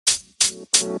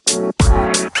Hello,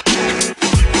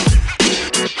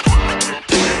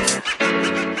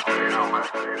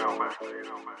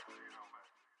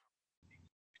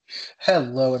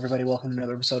 everybody. Welcome to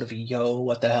another episode of Yo,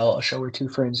 What the Hell, a show where two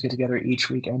friends get together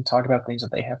each week and talk about things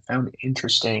that they have found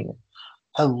interesting.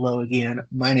 Hello again.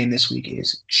 My name this week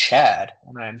is Chad,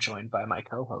 and I am joined by my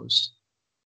co-host.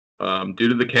 Due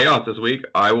to the chaos this week,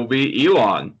 I will be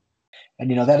Elon. And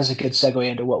that is a good segue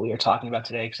into what we are talking about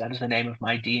today, because that is the name of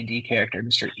my D&D character,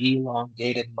 Mr.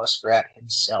 Elongated Muskrat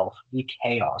himself, the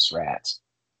Chaos Rat.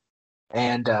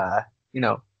 And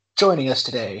joining us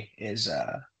today is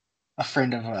a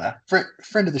friend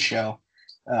of the show.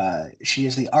 She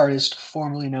is the artist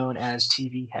formerly known as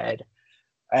TV Head,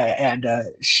 and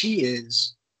she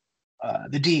is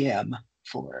the DM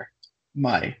for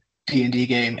my D&D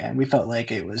game, and we felt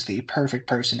like it was the perfect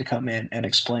person to come in and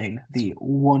explain the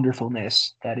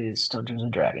wonderfulness that is Dungeons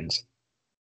and Dragons.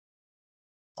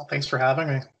 Well, thanks for having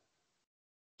me.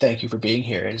 Thank you for being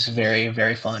here. It's very,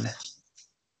 very fun.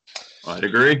 I'd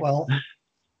agree. Well,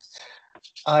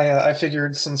 I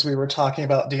figured since we were talking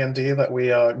about D&D that we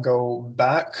go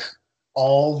back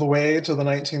all the way to the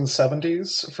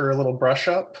 1970s for a little brush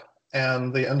up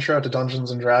and the intro to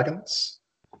Dungeons and Dragons.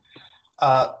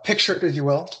 Picture it, if you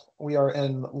will. We are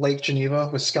in Lake Geneva,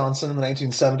 Wisconsin in the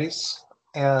 1970s.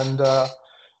 And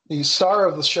the star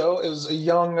of the show is a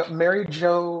young Mary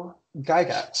Jo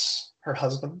Gygax. Her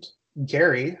husband,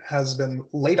 Gary, has been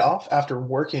laid off after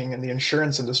working in the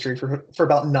insurance industry for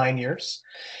about 9 years.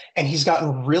 And he's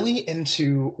gotten really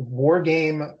into war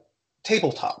game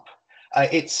tabletop.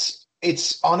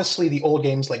 It's honestly the old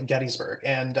games like Gettysburg,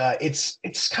 and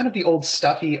it's kind of the old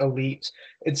stuffy elite.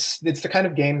 It's the kind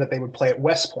of game that they would play at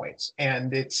West Point,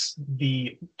 and it's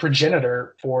the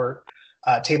progenitor for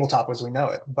tabletop as we know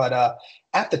it. But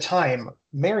at the time,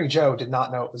 Mary Jo did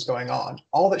not know what was going on.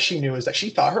 All that she knew is that she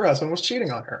thought her husband was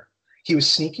cheating on her. He was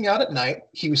sneaking out at night.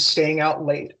 He was staying out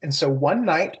late. And so one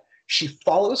night, she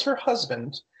follows her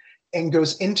husband and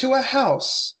goes into a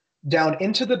house down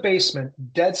into the basement,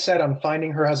 dead set on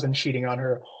finding her husband cheating on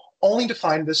her, only to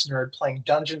find this nerd playing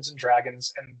Dungeons and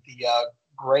Dragons in the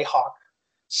Greyhawk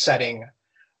setting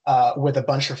with a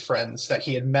bunch of friends that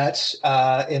he had met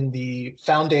in the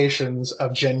foundations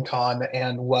of Gen Con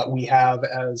and what we have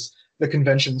as the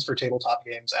conventions for tabletop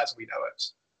games as we know it.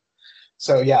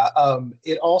 So yeah,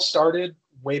 it all started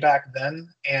way back then,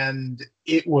 and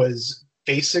it was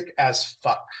basic as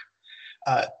fuck.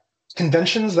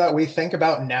 Conventions that we think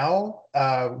about now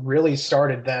really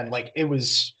started then. Like it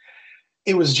was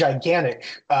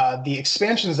gigantic. The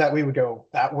expansions that we would go,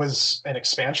 that was an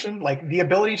expansion. Like the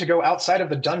ability to go outside of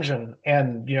the dungeon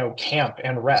and camp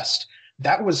and rest,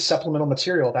 that was supplemental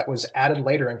material that was added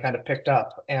later and kind of picked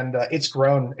up. And it's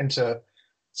grown into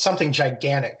something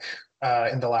gigantic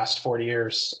in the last 40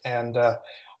 years. And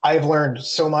I've learned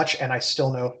so much, and I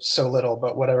still know so little.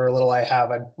 But whatever little I have,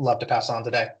 I'd love to pass on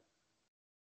today.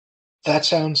 That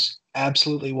sounds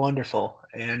absolutely wonderful,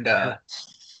 and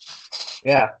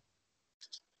yeah.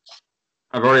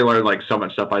 I've already learned like so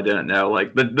much stuff I didn't know.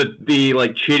 Like the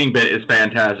like cheating bit is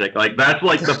fantastic. Like that's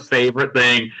like the favorite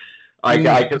thing.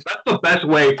 Because that's the best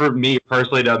way for me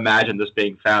personally to imagine this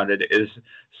being founded is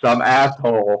some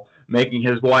asshole making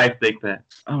his wife think that,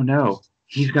 oh no,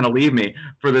 he's gonna leave me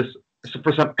for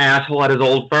some asshole at his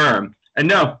old firm. And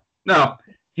no.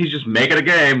 He's just making a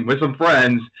game with some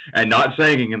friends and not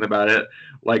saying anything about it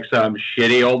like some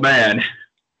shitty old man.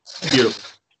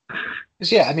 Beautiful.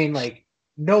 Yeah, I mean, like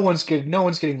no one's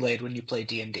getting laid when you play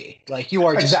D&D. Like you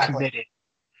are just committed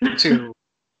to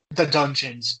the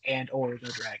dungeons and or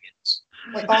the dragons.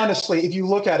 Like honestly, if you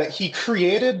look at it, he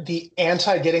created the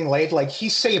anti-getting laid. Like he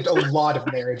saved a lot of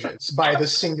marriages by the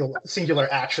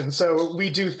singular action. So we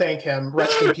do thank him.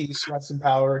 Rest in peace, rest in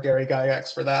power, Gary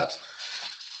Gygax, for that.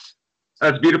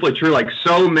 That's beautifully true. Like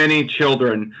so many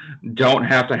children don't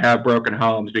have to have broken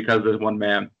homes because there's one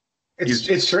man.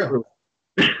 It's true.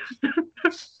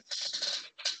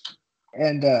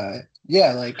 And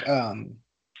yeah, like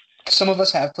some of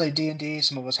us have played D&D,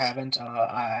 some of us haven't.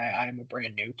 I'm a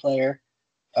brand new player.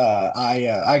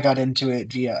 I got into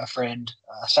it via a friend,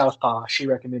 Southpaw. She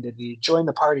recommended the Join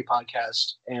the Party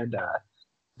podcast, and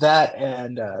that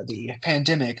and the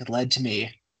pandemic led to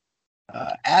me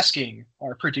asking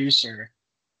our producer,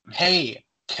 hey,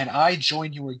 can I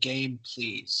join your game,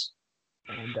 please?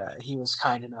 And he was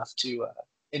kind enough to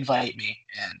invite me.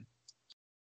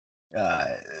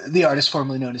 And the artist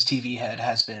formerly known as TV Head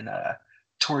has been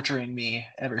torturing me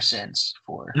ever since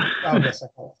for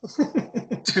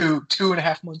two and a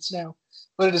half months now.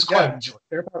 But it is quite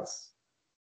enjoyable.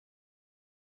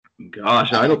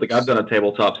 Gosh, I don't think I've done a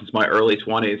tabletop since my early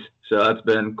 20s, so that's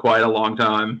been quite a long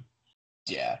time.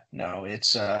 Yeah, no,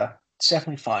 it's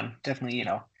definitely fun. Definitely,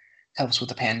 helps with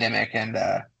the pandemic and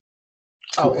Oh,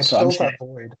 cool. it So I'm fills sure. that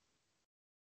void.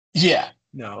 Yeah,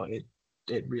 no,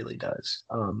 it really does.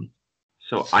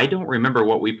 So I don't remember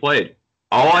what we played.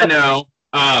 All I know,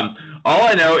 all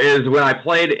I know is when I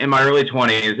played in my early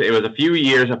 20s, it was a few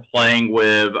years of playing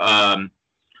with our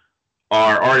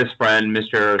artist friend,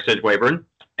 Mr. Sid Wayburn,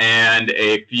 and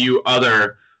a few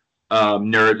other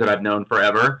nerds that I've known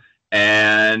forever.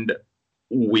 And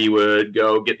we would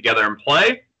go get together and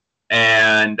play.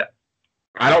 And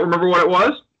I don't remember what it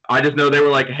was. I just know they were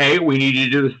like, "Hey, we need you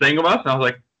to do this thing with us." And I was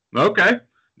like, "Okay,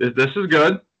 this is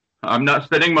good. I'm not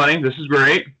spending money. This is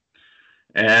great."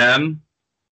 And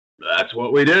that's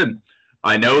what we did.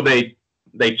 I know they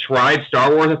tried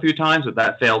Star Wars a few times, but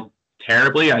that failed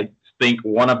terribly. I think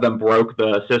one of them broke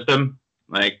the system.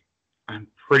 Like, I'm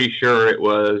pretty sure it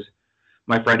was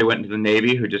my friend who went into the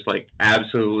Navy who just like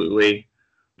absolutely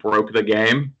broke the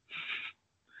game.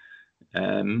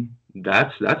 And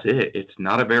that's it. It's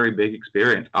not a very big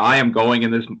experience. I am going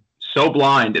in this so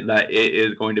blind that it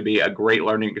is going to be a great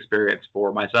learning experience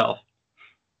for myself.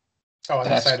 Oh, I'm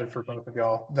that's excited for both of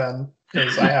y'all then,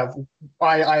 because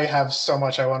I have so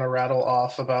much I want to rattle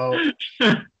off about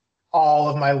all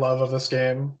of my love of this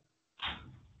game.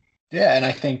 Yeah, and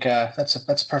I think that's a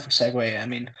perfect segue. I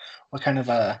mean, what kind of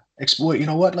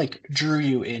what like drew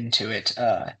you into it?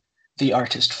 The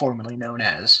artist formerly known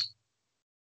as.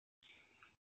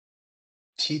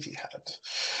 TV head. Oh,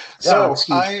 So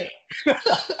excuse. I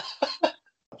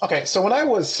Okay, so when I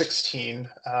was 16,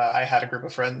 I had a group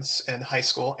of friends in high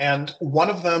school, and one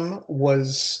of them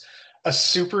was a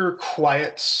super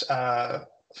quiet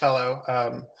fellow,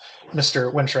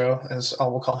 Mr. Wintrow, as all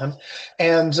we'll call him.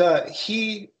 And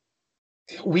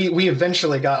we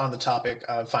eventually got on the topic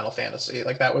of Final Fantasy.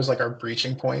 Like that was like our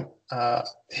breaching point.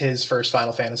 His first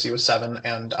Final Fantasy was 7,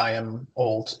 and I am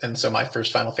old, and so my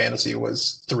first Final Fantasy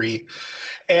was 3,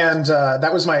 and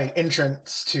that was my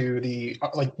entrance to the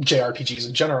like JRPGs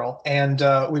in general. And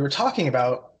we were talking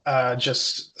about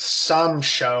just some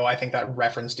show I think that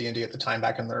referenced D&D at the time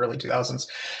back in the early 2000s,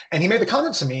 and he made the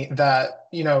comment to me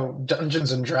that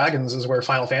Dungeons and Dragons is where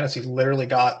Final Fantasy literally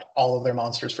got all of their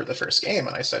monsters for the first game,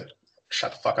 and I said,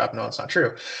 shut the fuck up, no, it's not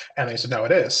true. And they said, no,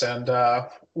 it is. And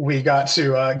we got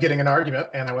to getting an argument,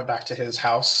 and I went back to his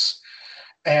house,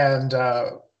 and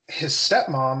his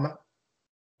stepmom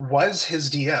was his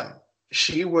DM.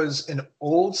 She was an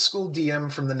old school DM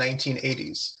from the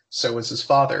 1980s. So was his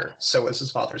father. So was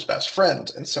his father's best friend.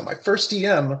 And so my first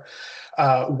DM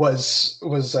was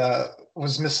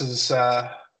Mrs.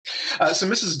 So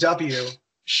Mrs. W.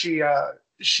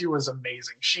 She was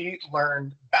amazing. She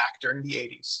learned back during the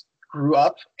 80s, grew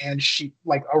up, and she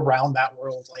like around that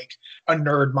world, like a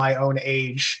nerd my own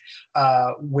age,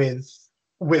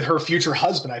 with her future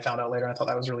husband. I found out later. I thought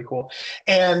that was really cool,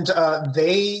 and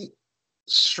they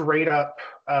straight up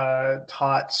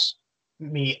taught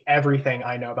me everything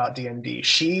I know about D&D.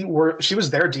 She was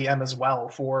their DM as well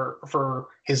for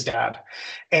his dad,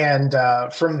 and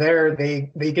from there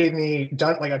they gave me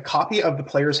done like a copy of the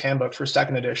Player's Handbook for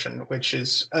second edition, which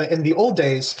is in the old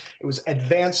days it was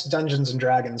Advanced Dungeons and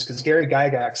Dragons because Gary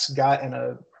Gygax got in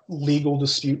a legal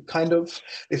dispute kind of.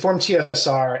 They formed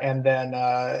TSR, and then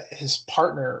his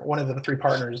partner, one of the three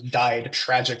partners, died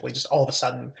tragically just all of a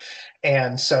sudden,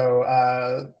 and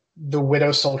so the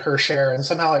widow sold her share, and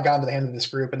somehow it got into the hands of this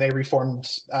group, and they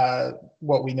reformed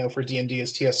what we know for D&D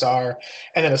as TSR,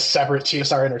 and then a separate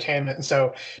TSR Entertainment. And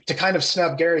so to kind of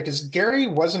snub Gary, because Gary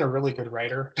wasn't a really good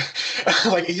writer,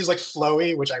 like he's like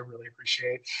flowy, which I really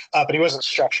appreciate, but he wasn't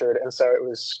structured, and so it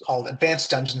was called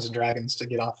Advanced Dungeons and Dragons to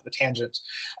get off the tangent.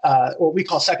 What we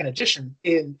call second edition,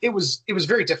 it was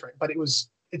very different, but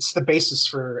it's the basis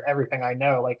for everything I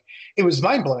know. Like it was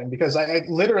mind blowing because I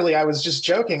literally I was just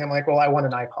joking. I'm like, well, I want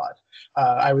an iPod.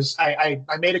 I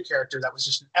made a character that was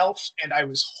just an elf, and I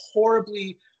was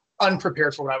horribly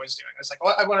unprepared for what I was doing. I was like,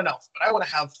 well, I want an elf, but I want to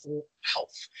have full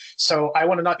health. So I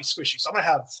want to not be squishy. So I'm gonna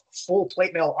have full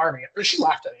plate mail armor. She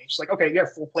laughed at me. She's like, okay, you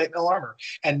have full plate mail armor,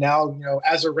 and now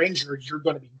as a ranger, you're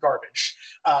going to be garbage.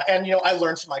 And I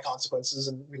learned from my consequences,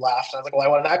 and we laughed. And I was like, well, I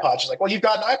want an iPod. She's like, well, you've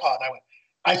got an iPod. And I went,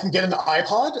 I can get an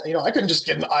iPod. I couldn't just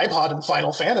get an iPod in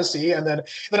Final Fantasy. And then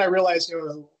I realized,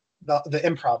 the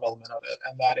improv element of it,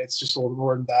 and that it's just a little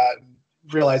more than that, and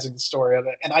realizing the story of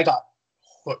it. And I got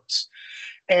hooked.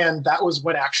 And that was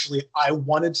when actually I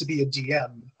wanted to be a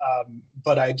DM,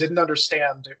 but I didn't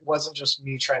understand. It wasn't just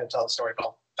me trying to tell a story.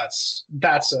 Well, that's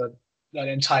an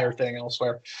entire thing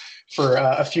elsewhere for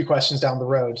a few questions down the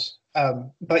road.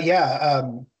 But yeah,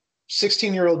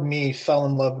 16-year-old me fell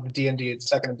in love with D&D in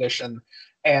second edition,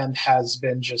 and has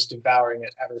been just devouring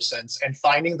it ever since. And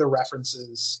finding the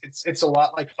references, it's a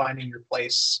lot like finding your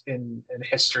place in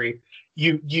history.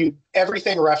 You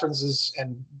everything references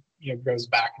and goes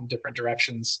back in different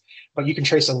directions, but you can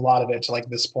trace a lot of it to like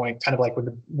this point, kind of like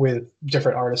with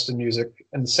different artists and music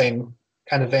in the same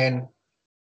kind of vein.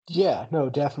 Yeah, no,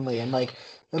 definitely. And like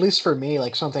at least for me,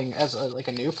 like something as like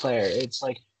a new player, it's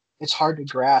like it's hard to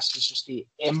grasp. It's just the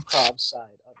improv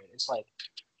side of it. It's like,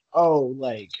 oh,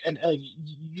 like and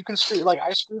you can screw like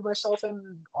I screwed myself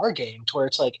in our game to where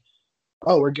it's like,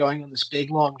 oh, we're going on this big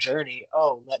long journey.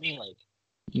 Oh, let me like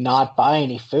not buy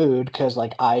any food because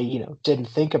like I didn't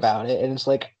think about it, and it's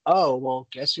like, oh well,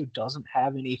 guess who doesn't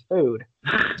have any food?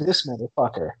 This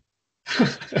motherfucker.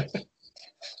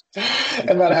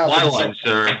 And that happens. Line,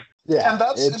 sir. Yeah, and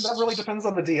that really depends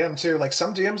on the DM too. Like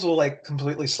some DMs will like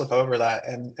completely slip over that,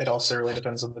 and it also really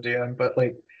depends on the DM. But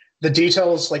like the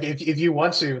details, like if you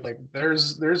want to, like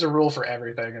there's a rule for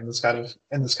everything in this kind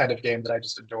of game that I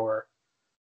just adore.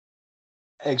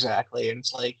 Exactly, and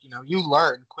it's like you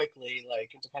learn quickly.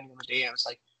 Like depending on the DM, it's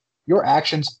like your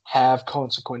actions have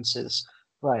consequences.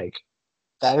 Like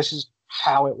that is just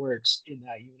how it works in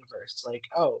that universe. It's like,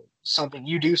 oh, something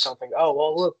you do something. Oh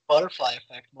well, look, butterfly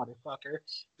effect, motherfucker.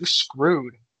 You're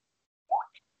screwed.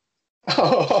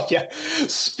 Oh yeah.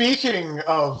 Speaking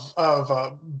of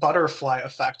butterfly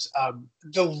effect,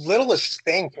 the littlest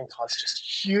thing can cause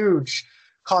just huge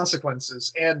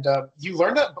consequences, and you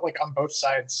learn that like on both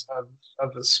sides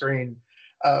of the screen.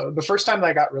 The first time that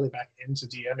I got really back into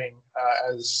DMing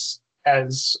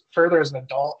as further as an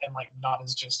adult and like not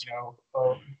as just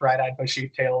a bright-eyed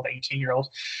bushy-tailed 18-year-old,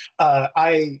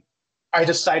 I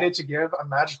decided to give a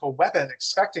magical weapon,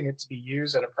 expecting it to be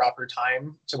used at a proper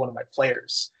time to one of my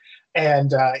players.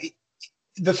 And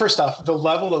the first off, the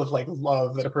level of like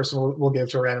love that a person will give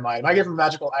to a random item. I gave him a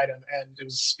magical item, and it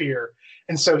was a spear,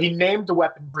 and so he named the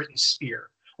weapon Britney Spear,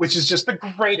 which is just the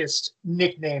greatest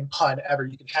nickname pun ever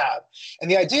you can have.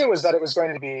 And the idea was that it was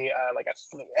going to be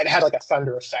it had like a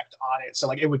thunder effect on it, so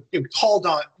like it would call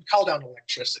down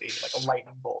electricity like a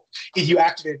lightning bolt if you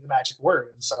activated the magic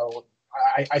word. And so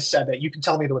I said that you can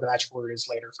tell me what the magic word is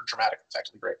later for dramatic effect.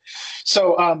 It'd be great.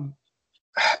 So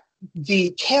the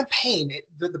campaign,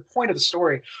 the point of the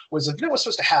story was that it was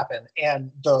supposed to happen,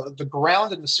 and the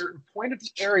ground in a certain point of the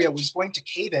area was going to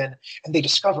cave in, and they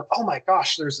discover, oh my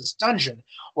gosh, there's this dungeon.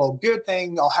 Well, good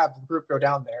thing, I'll have the group go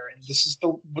down there. And this is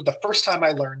the first time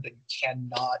I learned that you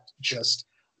cannot just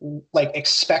like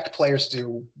expect players to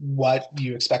do what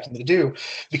you expect them to do,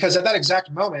 because at that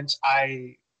exact moment,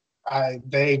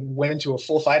 they went into a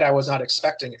full fight I was not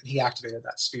expecting, and he activated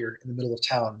that spear in the middle of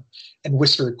town and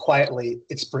whispered quietly,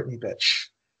 "It's Brittany, bitch."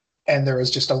 And there was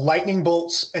just a lightning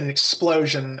bolt and an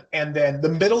explosion, and then the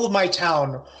middle of my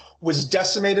town was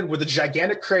decimated with a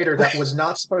gigantic crater that was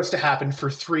not supposed to happen for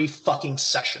 3 fucking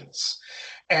sessions.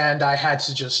 And I had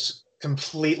to just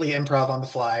completely improv on the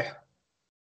fly.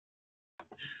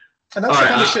 And that's the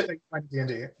kind of shit that you find in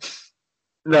D&D.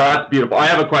 No, that's beautiful. I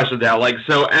have a question now. Like,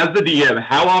 so as the DM,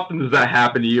 how often does that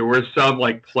happen to you, where some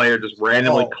like player just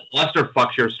randomly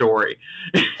clusterfucks your story?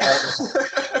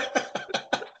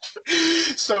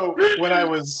 So when I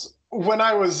was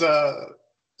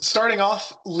starting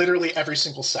off, literally every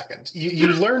single second, you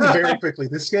learn very quickly.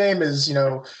 This game is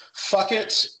fuck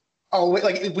it.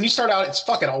 Like when you start out, it's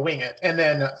fuck it, I'll wing it. And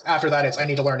then after that, it's I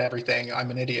need to learn everything.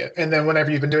 I'm an idiot. And then whenever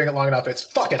you've been doing it long enough, it's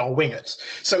fuck it, I'll wing it.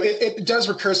 So it does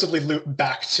recursively loop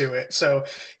back to it. So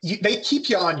they keep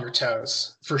you on your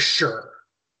toes for sure.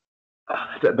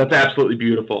 That's absolutely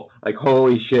beautiful. Like,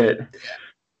 holy shit.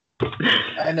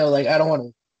 I know, like I don't want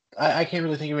to. I can't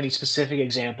really think of any specific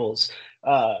examples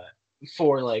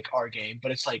for like our game,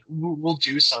 but it's like we'll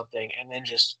do something, and then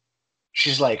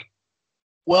she's like,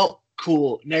 well,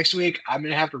 cool. Next week, I'm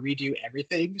gonna have to redo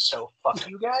everything. So fuck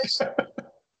you guys.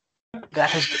 That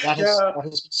has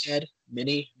been said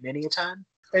many a time.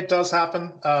 It does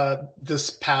happen.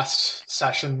 This past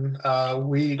session,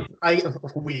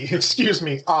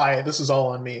 this is all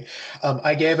on me.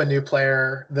 I gave a new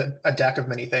player a deck of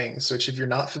many things, which if you're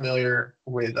not familiar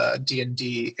with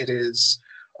D&D, it is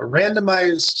a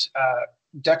randomized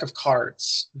deck of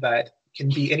cards that can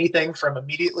be anything from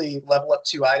immediately level up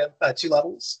 2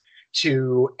 levels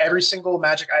to every single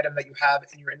magic item that you have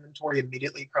in your inventory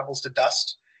immediately crumbles to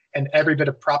dust, and every bit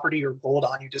of property or gold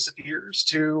on you disappears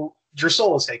to your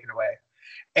soul is taken away.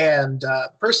 And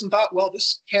the person thought, well,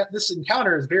 this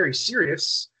encounter is very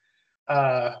serious,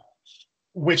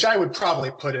 which I would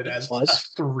probably put it as a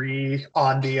 3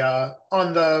 on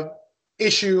the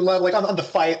issue level, like on the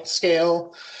fight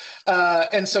scale.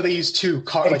 And so they use 2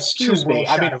 cards. Excuse me.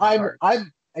 I mean,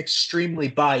 I'm extremely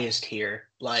biased here,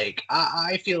 Like,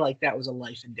 I feel like that was a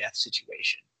life and death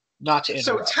situation. Not to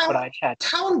interrupt, but I had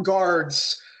town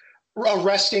guards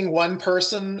arresting one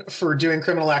person for doing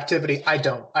criminal activity. I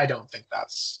don't think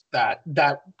that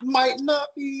might not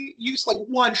be used. Like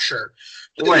one, sure.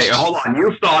 Wait, hold on.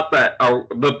 You thought that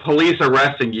the police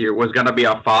arresting you was going to be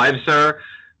a 5, sir?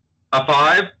 A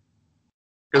 5?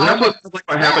 Because that's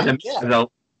what happened to me.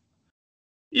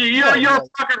 You're a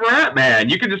fucking rat man.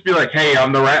 You can just be like, hey,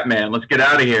 I'm the rat man. Let's get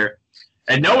out of here.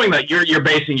 And knowing that you're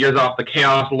basing yours off the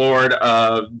Chaos Lord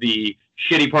of the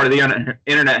shitty part of the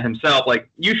internet himself, like,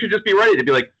 you should just be ready to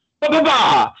be like,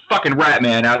 bah, fucking rat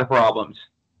man, out of problems.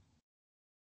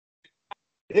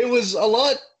 It was a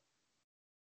lot.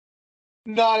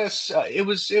 Not as it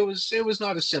was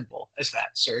not as simple as that,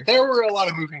 sir. There were a lot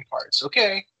of moving parts.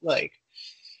 Okay, like,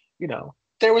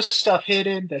 there was stuff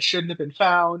hidden that shouldn't have been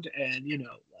found, and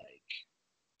like,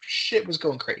 shit was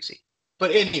going crazy.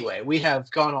 But anyway, we have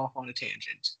gone off on a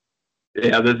tangent.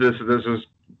 Yeah, this is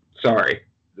sorry.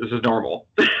 This is normal.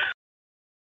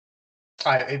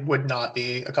 It would not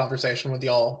be a conversation with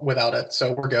y'all without it,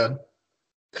 so we're good.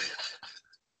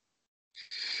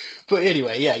 But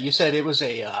anyway, yeah, you said it was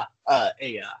a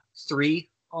 3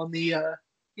 on the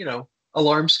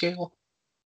alarm scale.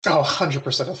 Oh,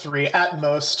 100% a 3 at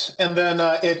most. And then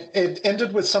it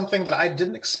ended with something that I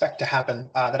didn't expect to happen,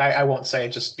 that I won't say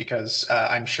just because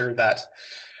I'm sure that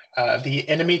the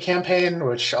enemy campaign,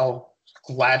 which I'll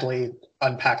gladly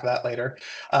unpack that later,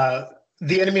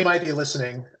 the enemy might be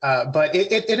listening, but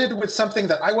it ended with something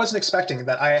that I wasn't expecting,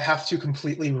 that I have to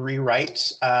completely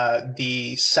rewrite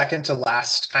the second to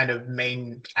last kind of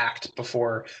main act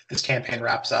before this campaign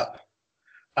wraps up.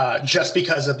 Just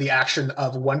because of the action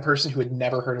of one person who had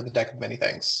never heard of the Deck of Many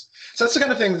Things. So that's the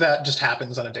kind of thing that just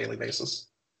happens on a daily basis.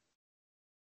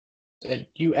 And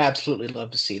you absolutely love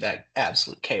to see that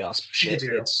absolute chaos shit.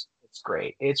 It's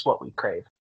great. It's what we crave.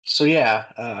 So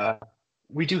yeah,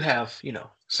 we do have,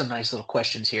 some nice little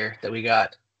questions here that we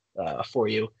got for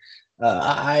you.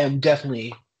 I am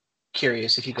definitely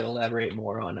curious if you could elaborate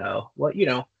more on what,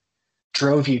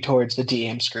 drove you towards the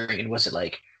DM screen. Was it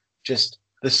like just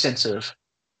the sense of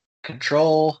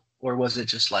control, or was it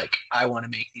just like, I want to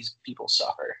make these people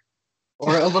suffer,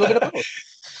 or a little bit of both?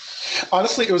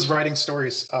 Honestly, it was writing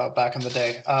stories back in the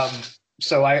day.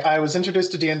 So I was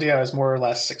introduced to D&D. I was more or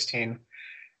less 16,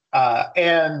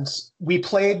 and we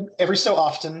played every so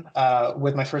often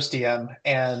with my first DM.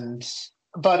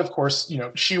 But of course,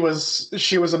 she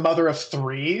was a mother of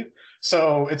 3.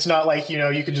 So it's not like,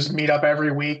 you could just meet up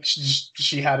every week.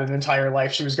 She had an entire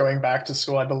life. She was going back to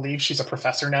school. I believe she's a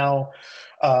professor now.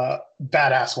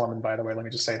 Badass woman, by the way, let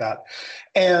me just say that.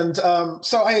 And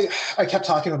so I kept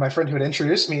talking with my friend who had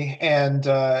introduced me, and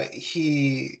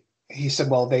he said,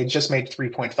 well, they just made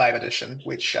 3.5 edition,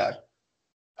 which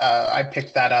I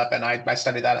picked that up and I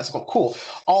studied that. I said, well, cool,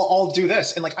 I'll do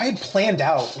this. And like, I had planned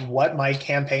out what my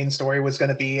campaign story was going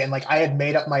to be, and like, I had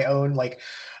made up my own, like,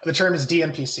 the term is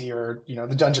DMPC, or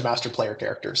the Dungeon Master player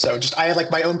character. So just I had like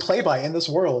my own play-by in this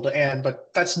world,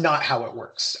 but that's not how it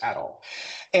works at all.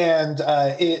 And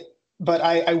but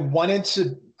I wanted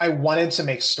to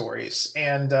make stories,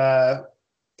 and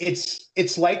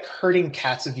it's like herding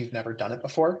cats if you've never done it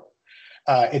before.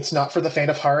 It's not for the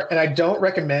faint of heart, and I don't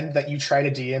recommend that you try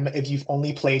to DM if you've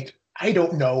only played, I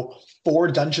don't know,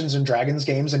 4 Dungeons and Dragons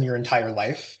games in your entire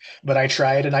life. But I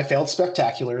tried and I failed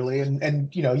spectacularly, and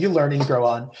you learn and you grow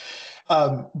on.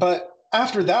 But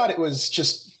after that, it was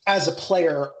just, as a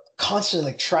player,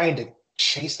 constantly trying to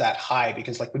chase that high,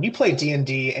 because like when you play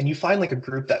D&D and you find like a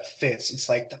group that fits, it's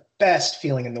like the best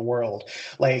feeling in the world.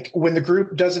 Like when the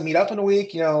group doesn't meet up in a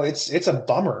week, it's a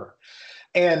bummer.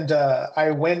 And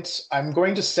I'm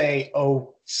going to say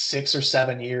 6 or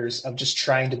 7 years of just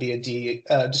trying to be a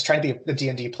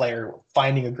D&D player,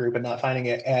 finding a group and not finding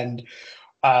it. And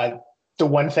the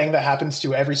one thing that happens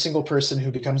to every single person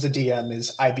who becomes a DM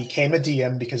is, I became a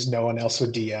DM because no one else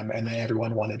would DM, and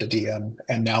everyone wanted a DM,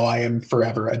 and now I am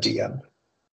forever a DM.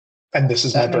 And this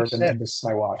is my burden, and this is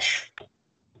my watch.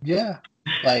 Yeah.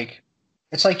 Like,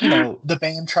 it's like, the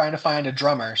band trying to find a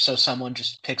drummer, so someone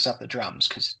just picks up the drums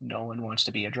because no one wants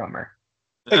to be a drummer.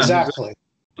 Exactly.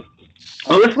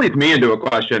 Well, this leads me into a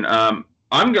question. I'm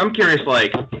curious,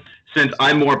 like, since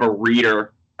I'm more of a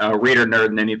reader nerd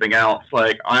than anything else,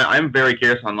 like, I'm very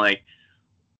curious on, like,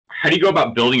 how do you go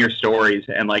about building your stories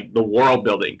and, like, the world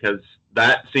building? Because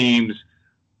that seems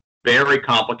very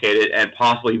complicated and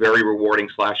possibly very rewarding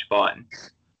 / fun.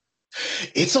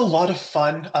 It's a lot of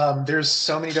fun. There's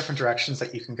so many different directions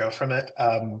that you can go from it.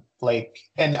 There's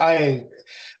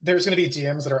going to be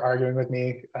DMs that are arguing with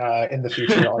me in the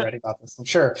future already about this, I'm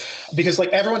sure, because like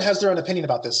everyone has their own opinion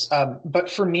about this.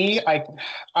 But for me, I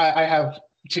have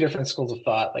two different schools of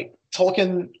thought. Like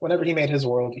Tolkien, whenever he made his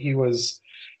world, he was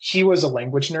a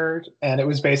language nerd, and it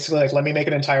was basically like, let me make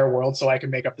an entire world so I can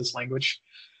make up this language.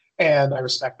 And I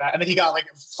respect that. And then he got like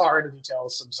far into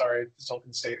details. I'm sorry, the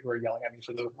Tolkien State, who are yelling at me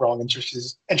for the wrong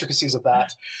intricacies of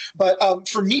that. But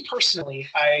for me personally,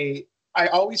 I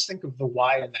always think of the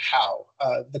why and the how.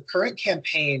 The current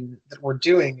campaign that we're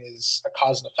doing is a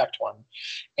cause and effect one,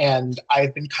 and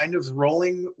I've been kind of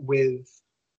rolling with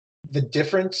the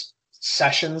different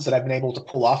sessions that I've been able to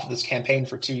pull off of this campaign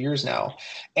for 2 years now.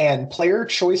 And player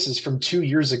choices from 2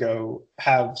 years ago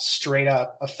have straight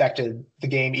up affected the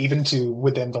game, even to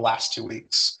within the last 2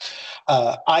 weeks.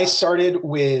 I started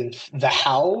with the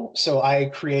how. So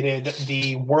I created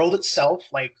the world itself,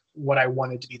 like what I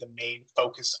wanted to be the main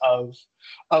focus of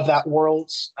that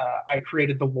world. I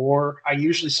created the lore. I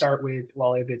usually start with,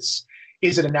 well, if it's,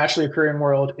 is it a naturally occurring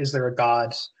world? Is there a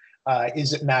god?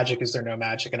 Is it magic? Is there no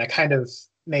magic? And I kind of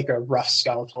make a rough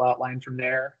skeletal outline from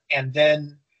there. And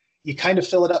then you kind of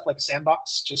fill it up like a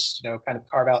sandbox, just, kind of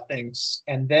carve out things.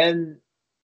 And then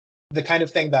the kind of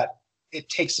thing that it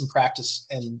takes some practice,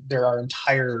 and there are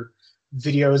entire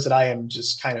videos that I am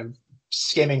just kind of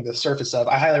skimming the surface of.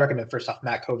 I highly recommend, first off,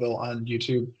 Matt Coville on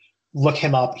YouTube. Look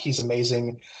him up. He's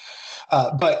amazing.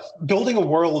 But building a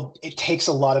world, it takes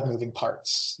a lot of moving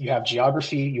parts. You have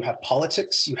geography, you have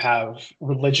politics, you have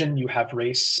religion, you have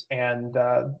race, and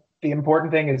the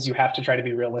important thing is you have to try to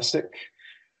be realistic.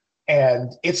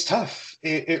 And it's tough.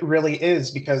 It really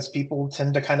is, because people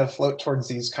tend to kind of float towards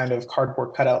these kind of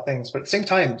cardboard cutout things. But at the same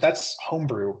time, that's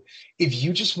homebrew. If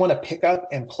you just want to pick up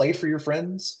and play for your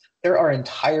friends, there are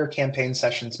entire campaign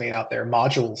sessions made out there,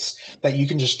 modules that you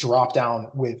can just drop down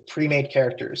with pre-made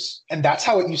characters. And that's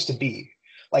how it used to be.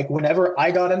 Like whenever I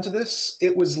got into this,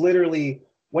 it was literally,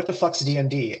 what the fuck's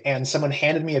D&D? And someone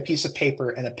handed me a piece of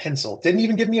paper and a pencil. Didn't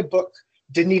even give me a book,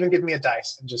 didn't even give me a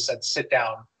dice, and just said, sit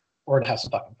down, we're gonna have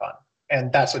some fucking fun.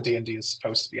 And that's what D&D is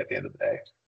supposed to be at the end of the day.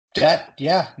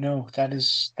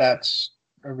 That's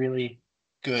a really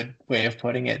good way of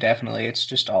putting it. Definitely, it's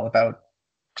just all about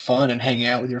fun and hanging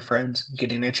out with your friends,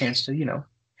 getting a chance to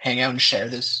hang out and share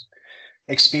this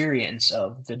experience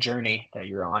of the journey that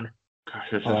you're on. Gosh,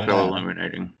 this is so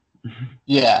illuminating.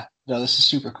 Yeah, no, this is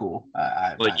super cool.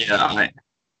 I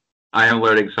am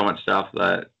learning so much stuff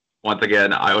that, once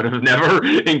again, I would have never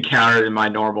encountered in my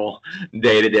normal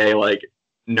day-to-day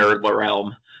nerd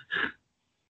realm.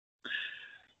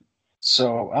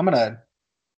 So I'm gonna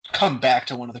come back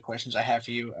to one of the questions I have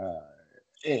for you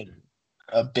in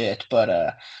a bit, but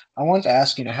I wanted to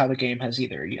ask, how the game has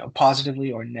either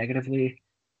positively or negatively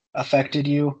affected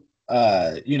you.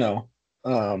 Or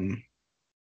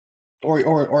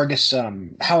I guess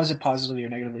how has it positively or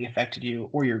negatively affected you,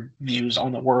 or your views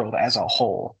on the world as a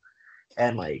whole,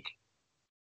 and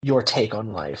your take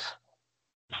on life?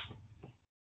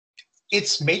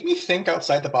 It's made me think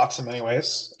outside the box in many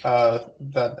ways.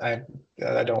 That I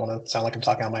don't want to sound like I'm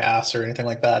talking on my ass or anything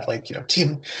like that.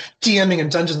 DMing in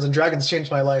Dungeons and Dragons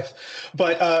changed my life,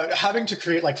 but having to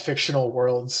create fictional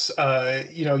worlds,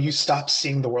 you stop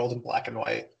seeing the world in black and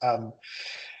white.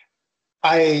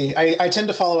 I tend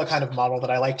to follow a kind of model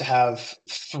that I like to have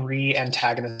three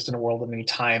antagonists in a world at any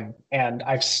time, and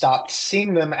I've stopped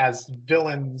seeing them as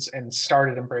villains and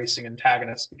started embracing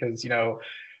antagonists because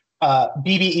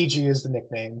BBEG is the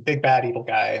nickname, Big Bad Evil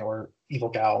Guy or Evil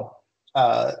Gal.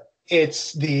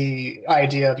 It's the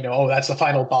idea of that's the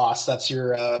final boss. That's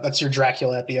your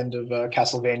Dracula at the end of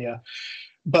Castlevania.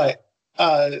 But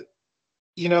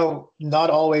not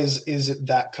always is it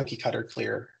that cookie cutter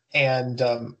clear. And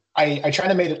I try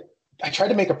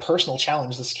to make a personal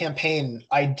challenge. This campaign,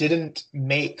 I didn't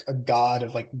make a god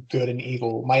of good and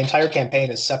evil. My entire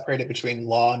campaign is separated between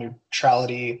law,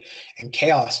 neutrality, and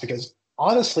chaos because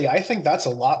honestly, I think that's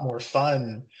a lot more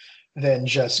fun than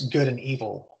just good and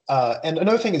evil. And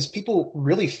another thing is people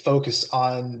really focus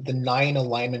on the 9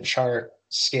 alignment chart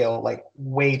scale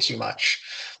way too much.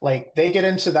 They get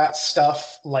into that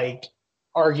stuff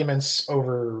arguments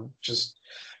over just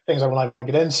things I will not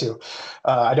get into.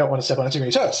 I don't want to step on too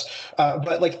many toes.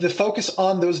 But the focus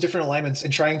on those different alignments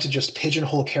and trying to just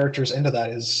pigeonhole characters into that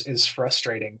is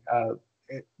frustrating.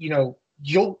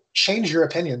 You'll change your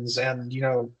opinions, and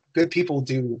good people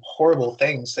do horrible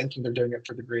things thinking they're doing it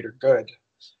for the greater good.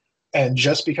 And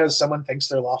just because someone thinks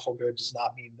they're lawful good does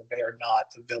not mean that they are not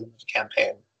the villain of the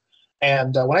campaign.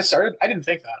 And when I started, I didn't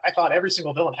think that. I thought every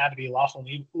single villain had to be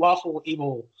lawful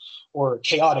evil or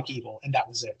chaotic evil, and that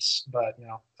was it. But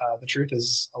the truth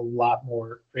is a lot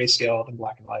more grayscale than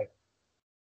black and white.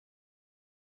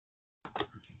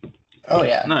 Oh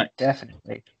yeah, no.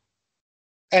 Definitely.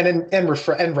 And in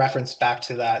reference back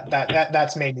to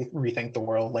that's made me rethink the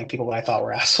world. Like people that I thought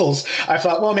were assholes, I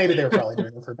thought, well, maybe they were probably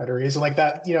doing it for a better reason. Like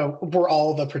that, we're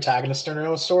all the protagonists in our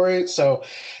own story. So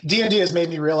D&D has made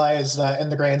me realize that in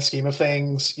the grand scheme of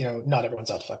things, not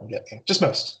everyone's out to fucking get me. Just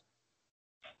most.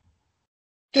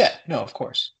 Yeah, no, of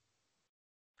course.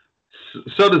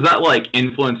 So does that like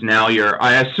influence now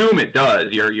I assume it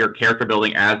does, your character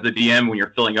building as the DM when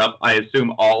you're filling up? I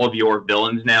assume all of your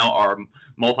villains now are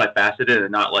multifaceted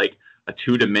and not like a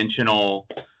two-dimensional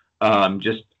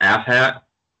just asshat.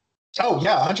 Oh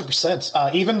yeah,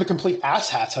 100%. Even the complete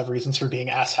asshats have reasons for being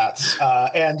asshats.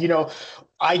 And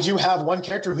I do have one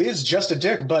character who is just a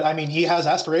dick, but I mean, he has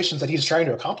aspirations that he's trying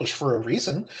to accomplish for a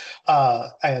reason,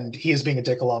 and he is being a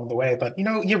dick along the way. But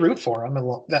you root for him,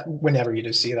 and that whenever you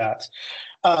do see that.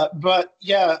 But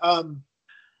yeah,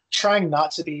 trying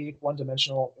not to be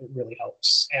one-dimensional, it really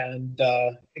helps, and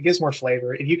it gives more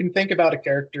flavor. If you can think about a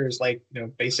character's like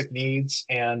basic needs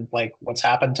and like what's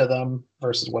happened to them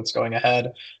versus what's going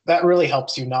ahead, that really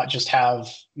helps you not just have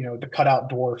the cutout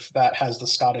dwarf that has the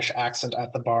Scottish accent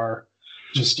at the bar.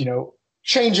 Just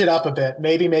change it up a bit,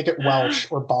 maybe make it Welsh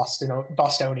or Bostonian.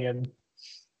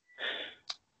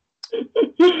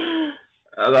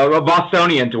 A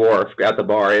Bostonian dwarf at the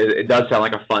bar. It does sound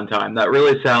like a fun time. That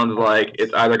really sounds like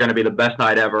it's either going to be the best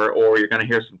night ever, or you're going to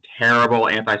hear some terrible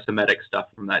anti-Semitic stuff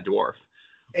from that dwarf.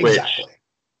 Exactly.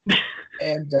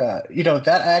 And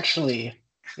that actually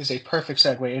is a perfect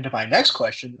segue into my next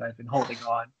question that I've been holding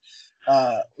on.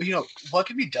 What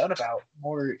can be done about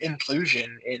more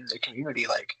inclusion in the community?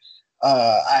 Like,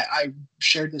 I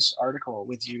shared this article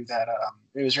with you that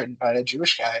it was written by a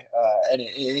Jewish guy, and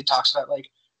it talks about like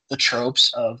the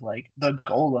tropes of like the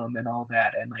golem and all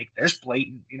that, and like there's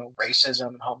blatant racism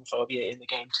and homophobia in the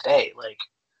game today. Like,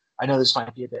 I know this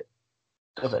might be a bit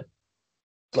of a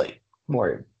like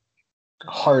more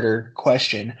harder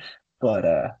question, but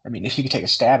I mean, if you could take a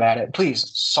stab at it,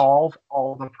 please solve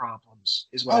all the problems.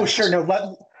 Is what. Oh, sure.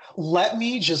 No, let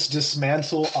me just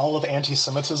dismantle all of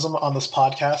anti-Semitism on this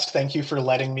podcast. Thank you for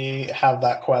letting me have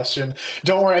that question.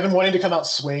 Don't worry, I've been wanting to come out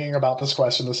swinging about this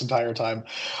question this entire time.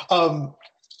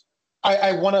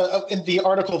 I want to, in the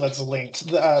article that's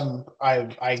linked,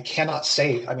 I cannot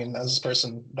say, I mean, as a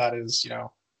person that is,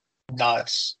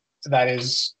 not, that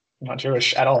is not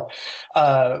Jewish at all,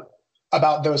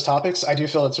 about those topics, I do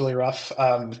feel it's really rough.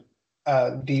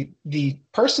 The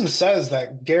person says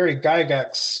that Gary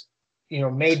Gygax,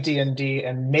 made D&D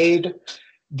and made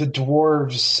the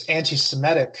dwarves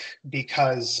anti-Semitic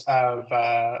because of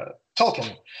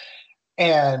Tolkien,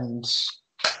 and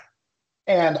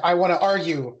I want to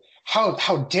argue,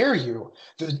 how dare you?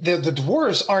 The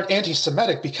dwarves aren't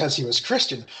anti-Semitic because he was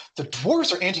Christian. The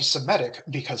dwarves are anti-Semitic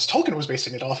because Tolkien was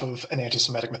basing it off of an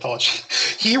anti-Semitic mythology.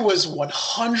 He was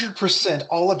 100%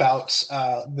 all about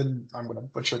I'm going to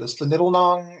butcher this, the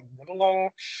Nibelung,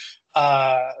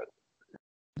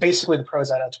 basically the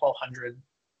prose at 1200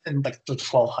 and like the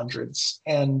 1200s,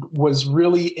 and was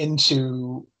really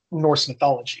into Norse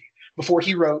mythology. Before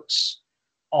he wrote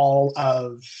all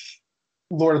of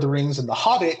Lord of the Rings and The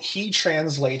Hobbit, he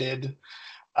translated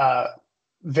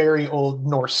very old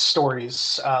Norse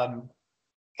stories,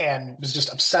 and was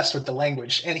just obsessed with the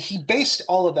language. And he based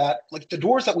all of that, like the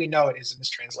dwarves that we know, it is a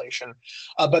mistranslation,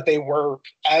 but they were,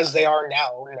 as they are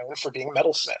now, known for being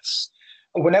metalsmiths.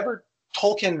 Whenever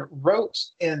Tolkien wrote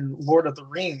in Lord of the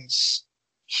Rings,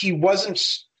 he wasn't,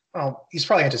 well, he's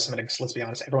probably anti-Semitic, so let's be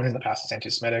honest. Everyone in the past is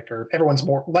anti-Semitic, or everyone's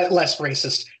less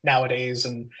racist nowadays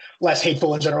and less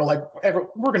hateful in general. Like,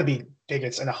 we're going to be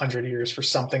bigots in 100 years for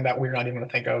something that we're not even going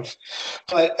to think of.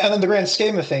 But and in the grand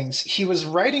scheme of things, he was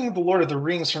writing the Lord of the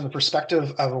Rings from the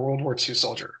perspective of a World War II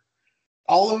soldier.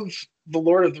 All of the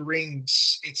Lord of the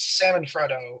Rings, it's Sam and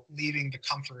Frodo leaving the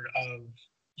comfort of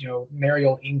merry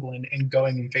old England and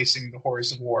going and facing the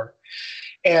horrors of war.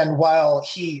 And while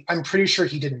I'm pretty sure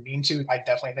he didn't mean to, I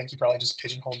definitely think he probably just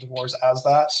pigeonholed the wars as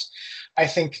that. I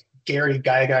think Gary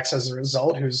Gygax, as a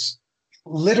result, who's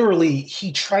literally,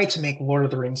 he tried to make Lord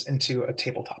of the Rings into a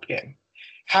tabletop game.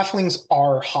 Halflings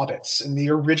are hobbits. In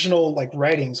the original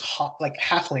writings, like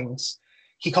halflings,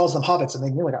 he calls them hobbits, and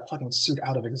they nearly got fucking sued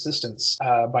out of existence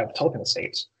by the Tolkien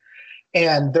estate.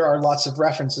 And there are lots of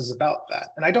references about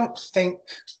that. And I don't think,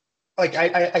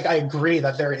 I agree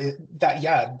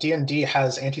that D&D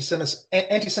has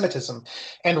anti-Semitism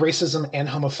and racism and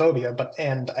homophobia,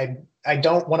 and I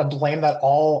don't want to blame that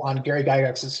all on Gary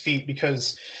Gygax's feet,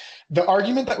 because the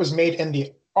argument that was made in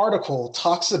the article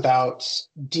talks about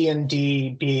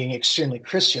D&D being extremely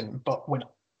Christian. But when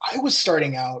I was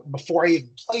starting out, before I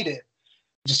even played it,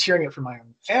 just hearing it from my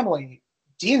own family,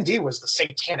 D&D was the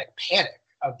satanic panic.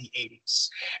 of the 80s.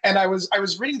 And I was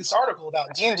reading this article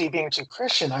about D&D being too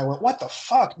Christian. I went, what the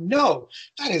fuck? No,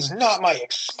 that is not my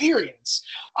experience.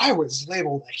 I was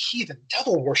labeled a heathen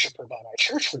devil worshiper by my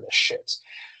church for this shit.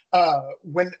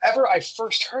 Whenever I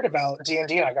first heard about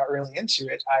D&D and I got really into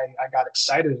it, I got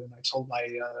excited and I told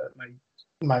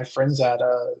my friends at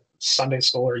Sunday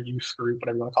school or youth group,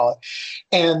 whatever you want to call it.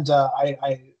 And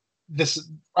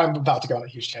I'm about to go on a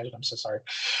huge tangent. I'm so sorry,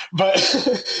 but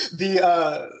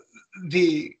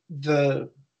the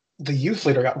youth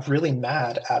leader got really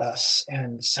mad at us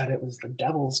and said it was the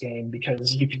devil's game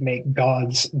because you could make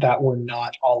gods that were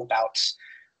not all about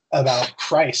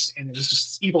Christ, and it was just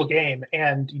this evil game,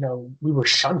 and we were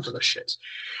shunned for the shit.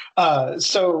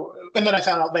 And then I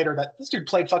found out later that this dude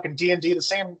played fucking D&D,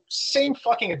 the same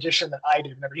fucking edition that I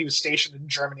did whenever he was stationed in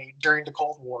Germany during the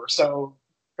Cold War. So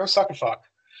go suck a fuck.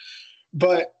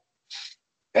 But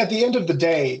at the end of the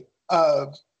day,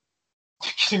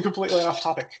 getting completely off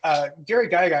topic, Gary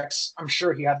Gygax, I'm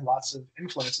sure he had lots of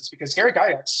influences because Gary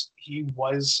Gygax, he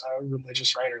was a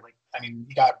religious writer.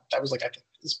 That was I think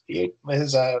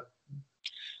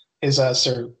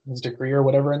his degree or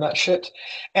whatever in that shit.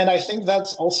 And I think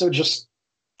that's also just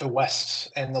the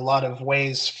West and a lot of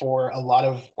ways for a lot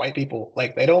of white people.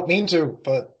 They don't mean to,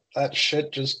 but that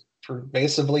shit just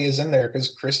pervasively is in there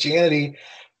because Christianity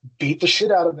beat the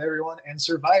shit out of everyone and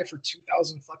survived for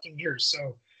 2,000 fucking years.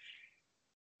 So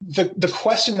the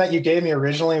question that you gave me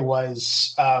originally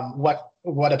was what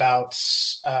about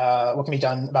what can be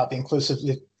done about the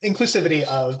inclusivity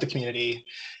of the community,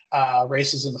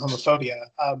 racism, homophobia.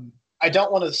 I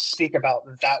don't want to speak about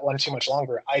that one too much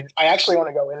longer. I actually want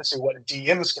to go into what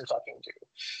DMs can fucking do.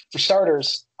 For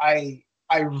starters, I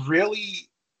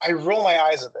roll my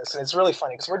eyes at this, and it's really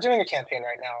funny because we're doing a campaign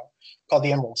right now called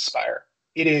the Emerald Spire.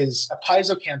 It is a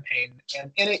Paizo campaign,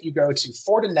 and in it you go to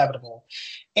Fort Inevitable,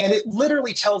 and it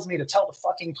literally tells me to tell the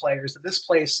fucking players that this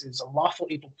place is a lawful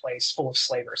evil place full of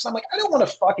slavers. And I'm like, I don't want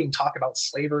to fucking talk about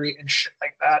slavery and shit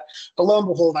like that. But lo and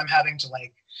behold, I'm having to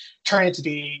turn it to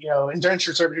be,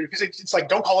 indentured servitude, because it's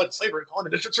don't call it slavery, call it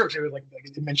indentured servitude,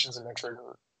 it mentions indentured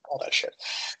or all that shit.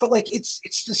 But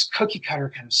it's this cookie cutter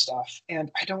kind of stuff,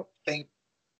 and I don't think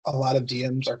a lot of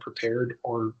DMs are prepared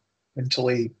or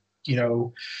mentally,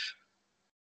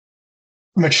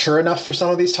 mature enough for some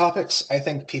of these topics. I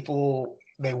think people,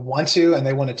 they want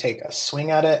to take a swing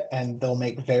at it, and they'll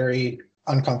make very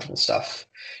uncomfortable stuff.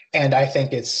 And I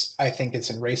think it's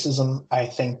in racism. I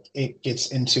think it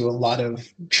gets into a lot of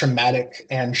traumatic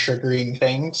and triggering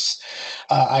things.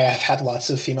 I have had lots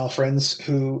of female friends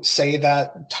who say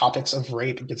that topics of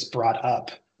rape gets brought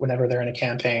up whenever they're in a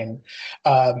campaign.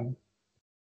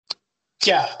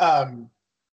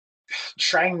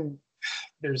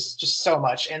 There's just so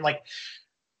much, and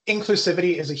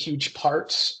inclusivity is a huge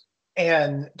part,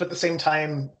 but at the same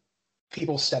time,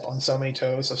 people step on so many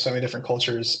toes of so many different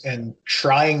cultures, and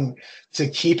trying to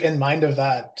keep in mind of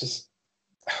that, just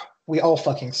we all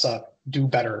fucking suck. Do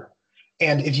better.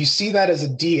 And if you see that as a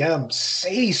DM,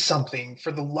 say something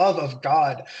for the love of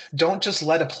God. Don't just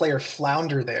let a player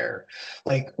flounder there.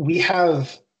 We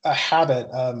have a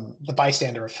habit, the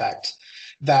bystander effect,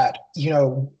 that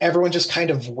everyone just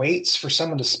kind of waits for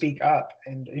someone to speak up.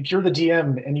 And if you're the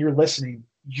DM and you're listening,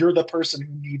 you're the person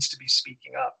who needs to be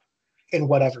speaking up in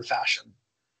whatever fashion.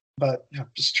 But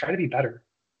just try to be better.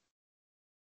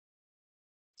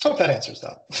 Hope that answers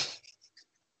that.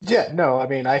 Yeah, no,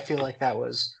 I feel like that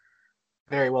was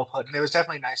very well put, and it was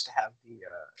definitely nice to have the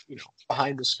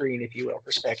behind the screen, if you will,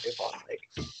 perspective on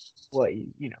what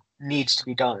needs to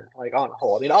be done on a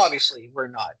whole. Obviously we're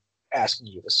not asking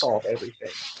you to solve everything,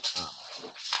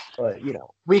 but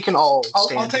we can all.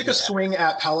 I'll take a swing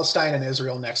at Palestine and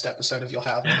Israel next episode if you'll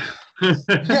have me.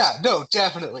 Yeah, no,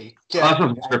 definitely.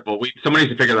 Awesome, triple. Somebody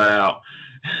needs to figure that out.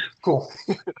 Cool.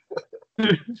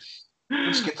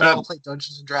 Just get to all play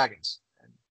Dungeons and Dragons.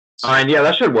 Yeah,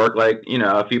 that should work. A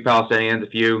few Palestinians, a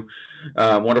few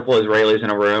wonderful Israelis in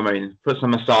a room. Put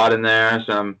some Assad in there.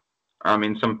 Some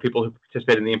people who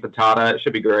participate in the Infantata. It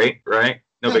should be great, right?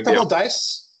 No big deal. A couple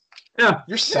dice. Yeah,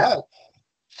 you're set.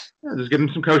 Yeah, just give them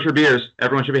some kosher beers.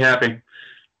 Everyone should be happy.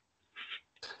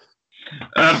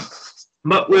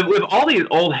 But with all these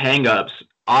old hang-ups,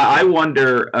 I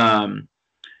wonder,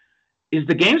 is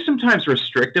the game sometimes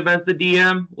restrictive as the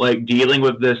DM, dealing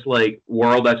with this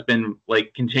world that's been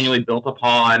continually built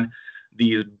upon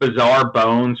these bizarre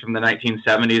bones from the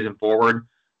 1970s and forward?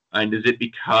 And does it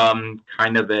become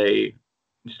kind of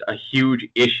just a huge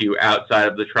issue outside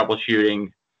of the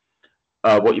troubleshooting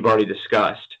of what you've already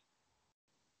discussed?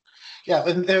 Yeah,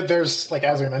 and there's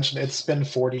as we mentioned, it's been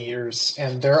 40 years,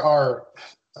 and there are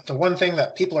the one thing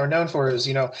that people are known for is,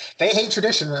 they hate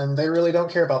tradition and they really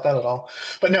don't care about that at all.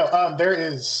 But no, there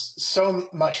is so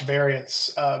much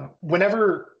variance.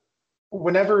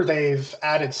 Whenever they've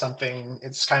added something,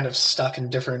 it's kind of stuck in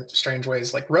different strange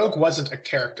ways. Like Rogue wasn't a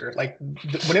character. Like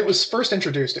when it was first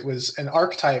introduced, it was an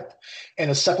archetype in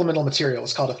a supplemental material.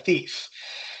 It's called a thief.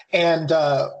 And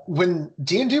when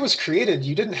D&D was created,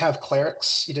 you didn't have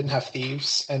clerics, you didn't have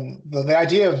thieves, and the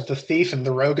idea of the thief and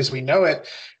the rogue as we know it,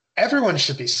 everyone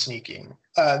should be sneaking.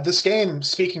 This game,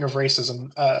 speaking of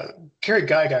racism, Kerry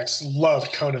Gygax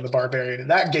loved Conan the Barbarian, and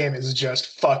that game is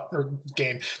just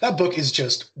that book is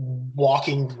just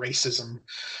walking racism,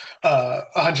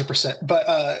 100%.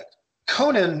 But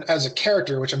Conan as a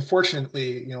character, which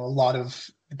unfortunately, a lot of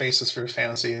the basis for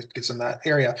fantasy gets in that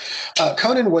area.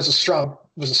 Conan was a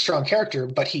strong character,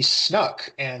 but he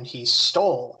snuck and he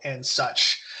stole and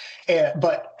such.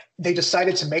 But they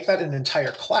decided to make that an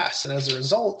entire class, and as a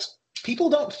result,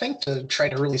 people don't think to try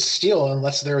to really steal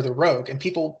unless they're the rogue, and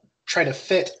people try to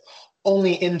fit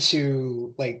only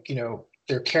into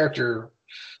their character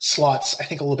slots, I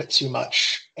think, a little bit too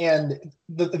much. And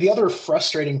the other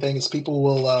frustrating thing is people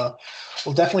will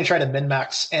definitely try to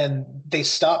min-max, and they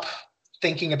stop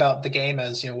thinking about the game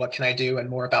as, what can I do, and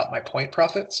more about my point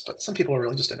profits. But some people are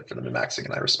really just in it for the min-maxing,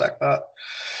 and I respect that.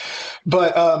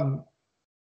 But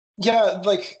yeah,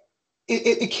 like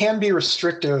it can be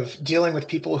restrictive dealing with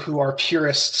people who are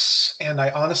purists. And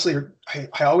I honestly,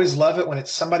 I always love it when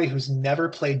it's somebody who's never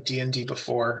played D&D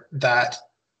before that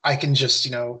I can just,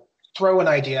 throw an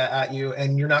idea at you,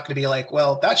 and you're not going to be like,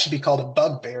 well, that should be called a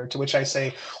bugbear, to which I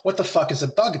say, what the fuck is a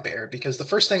bugbear? Because the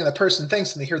first thing the person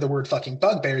thinks when they hear the word fucking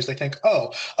bugbear is they think,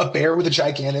 oh, a bear with a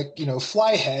gigantic,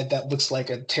 fly head that looks like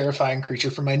a terrifying creature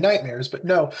from my nightmares. But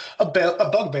no, a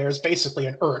bugbear is basically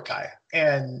an urukai.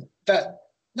 And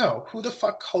no, who the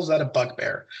fuck calls that a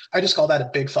bugbear? I just call that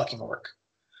a big fucking orc.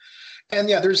 And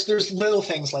yeah, there's little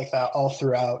things like that all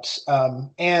throughout.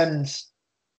 And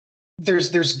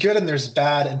there's good and there's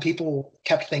bad, and people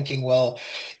kept thinking, well,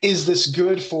 is this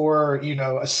good for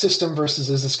a system versus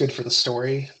is this good for the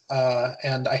story?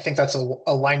 And I think that's a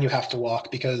line you have to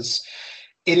walk, because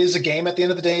it is a game at the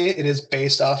end of the day. It is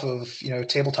based off of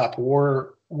tabletop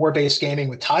war-based gaming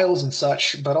with tiles and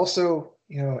such, but also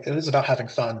it is about having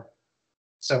fun.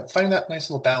 So finding that nice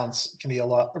little balance can be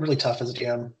really tough as a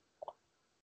DM.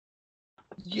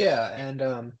 Yeah, and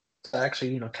that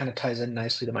actually kind of ties in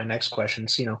nicely to my next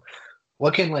questions.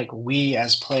 What can we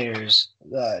as players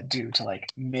do to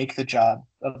make the job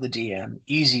of the DM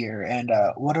easier, and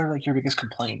what are your biggest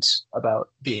complaints about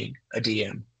being a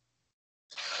DM?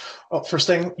 Well, first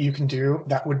thing you can do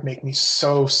that would make me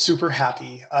so super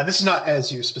happy. This is not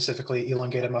as you specifically,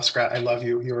 elongated muskrat. I love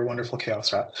you. You're a wonderful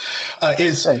chaos rat.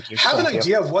 Is have an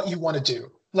idea of what you want to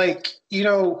do.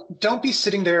 Don't be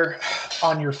sitting there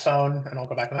on your phone, and I'll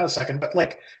go back to that in a second, but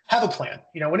have a plan.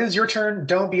 When it's your turn,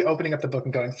 don't be opening up the book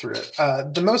and going through it.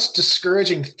 The most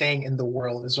discouraging thing in the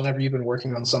world is whenever you've been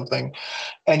working on something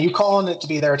and you call on it to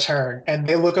be their turn, and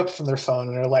they look up from their phone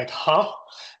and they're like, huh?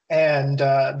 And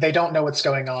they don't know what's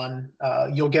going on.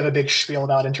 You'll give a big spiel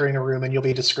about entering a room and you'll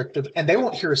be descriptive, and they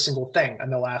won't hear a single thing, and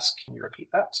they'll ask, can you repeat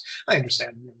that? I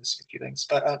understand you're missing a few things,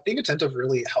 but being attentive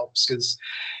really helps, because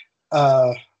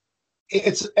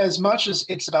it's as much as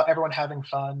it's about everyone having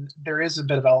fun, there is a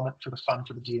bit of element for the fun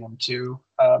for the DM too.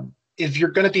 If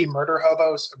you're going to be murder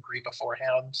hobos, agree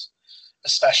beforehand,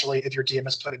 especially if your DM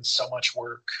has put in so much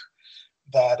work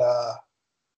that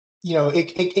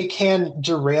it can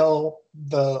derail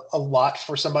a lot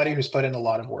for somebody who's put in a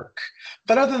lot of work.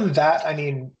 But other than that, I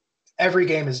mean, every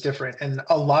game is different, and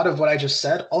a lot of what I just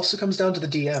said also comes down to the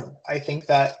DM. I think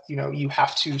that you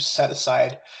have to set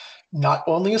aside not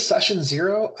only a session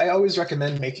zero. I always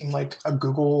recommend making a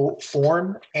Google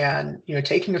form and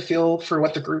taking a feel for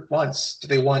what the group wants. Do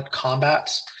they want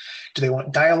combat? Do they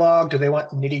want dialogue? Do they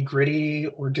want nitty gritty?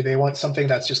 Or do they want something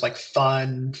that's just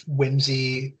fun,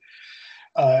 whimsy?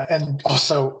 And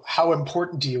also, how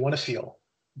important do you want to feel?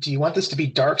 Do you want this to be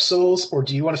Dark Souls, or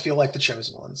do you want to feel like the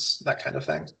Chosen Ones? That kind of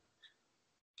thing.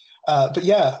 But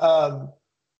yeah,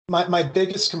 my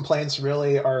biggest complaints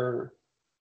really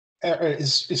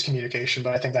is communication,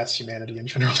 but I think that's humanity in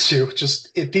general too. Just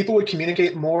if people would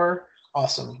communicate more,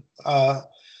 awesome.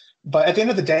 But at the end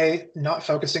of the day, not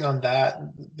focusing on that,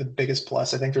 the biggest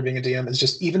plus I think for being a DM is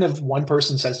just, even if one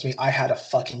person says to me, I had a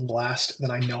fucking blast,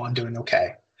 then I know I'm doing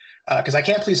okay. Because I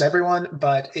can't please everyone,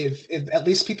 but if at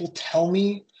least people tell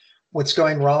me what's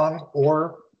going wrong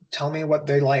or tell me what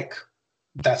they like,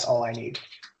 that's all I need.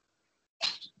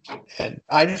 And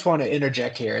I just want to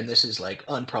interject here, and this is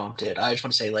unprompted. I just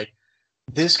want to say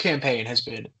this campaign has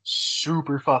been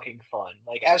super fucking fun.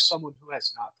 Like, as someone who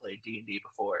has not played D&D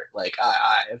before, like,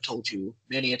 I have told you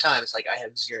many a time, it's like I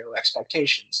have zero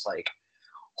expectations. Like,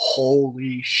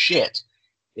 holy shit,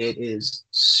 it is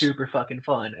super fucking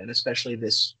fun, and especially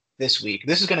this week.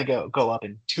 This is gonna go up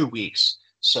in 2 weeks,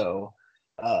 so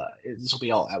this will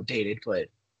be all outdated. But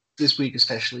this week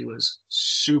especially was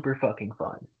super fucking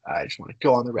fun. I just want to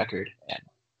go on the record and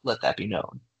let that be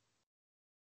known.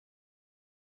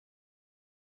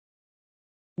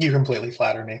 You completely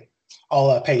flatter me.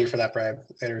 I'll pay you for that bribe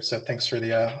later. So thanks for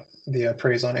the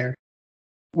praise on air.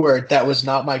 Word, that was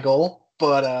not my goal,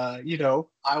 but I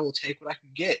will take what I can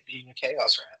get being a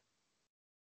chaos rat.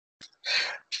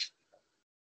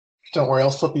 Don't worry,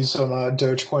 I'll slip you some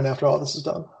Dogecoin after all this is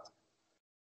done.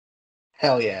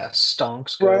 Hell yeah,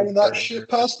 stonks. Riding that shit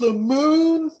past the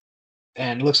moon.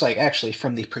 And looks like actually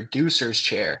from the producer's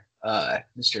chair,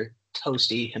 Mr.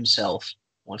 Toasty himself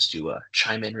wants to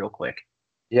chime in real quick.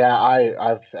 Yeah,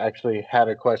 I've actually had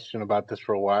a question about this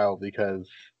for a while because,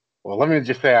 well, let me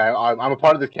just say I'm a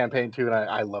part of this campaign too, and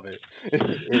I love it. It's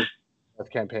the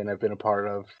best campaign I've been a part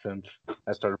of since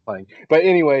I started playing. But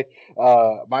anyway,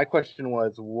 my question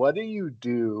was, what do you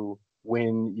do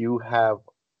when you have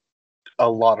a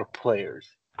lot of players?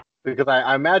 Because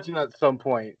I imagine at some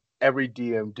point every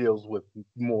DM deals with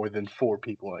more than 4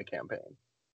 people in a campaign.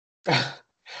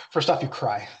 First off, you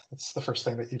cry. That's the first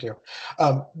thing that you do.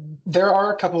 There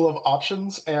are a couple of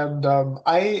options, and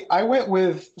I went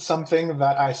with something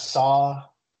that I saw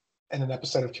in an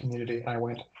episode of Community, and I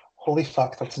went, holy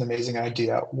fuck, that's an amazing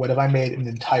idea. What if I made an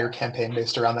entire campaign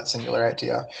based around that singular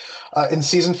idea? In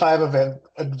season 5 of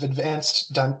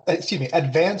Advanced Dungeons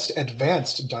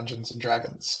and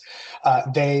Dragons,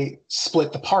 they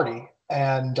split the party,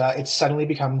 and it suddenly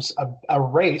becomes a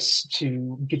race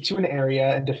to get to an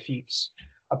area and defeat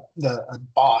a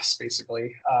boss,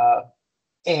 basically,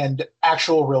 and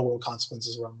actual real world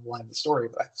consequences were on the line of the story.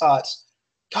 But I thought,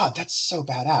 God, that's so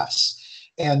badass.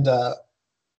 And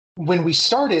when we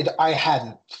started, I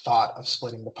hadn't thought of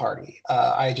splitting the party.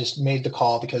 I just made the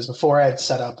call because before I had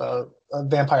set up a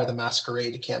Vampire the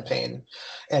Masquerade campaign,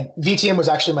 and VTM was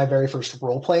actually my very first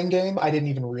role-playing game. I didn't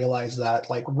even realize that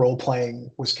like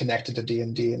role-playing was connected to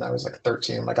D&D, and I was like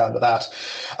 13 when I got into that.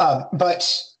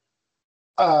 But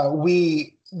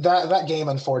that game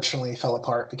unfortunately fell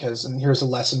apart because, and here's a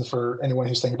lesson for anyone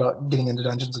who's thinking about getting into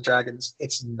Dungeons and Dragons,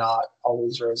 it's not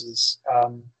always roses.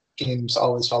 Games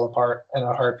always fall apart in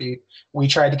a heartbeat. We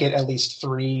tried to get at least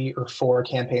 3 or 4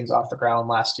 campaigns off the ground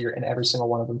last year, and every single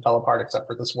one of them fell apart except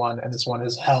for this one, and this one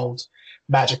is held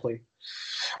magically.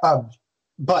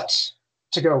 But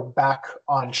to go back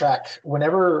on track,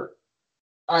 whenever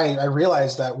I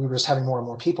realized that we were just having more and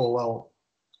more people, well,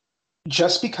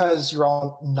 just because you're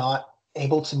all not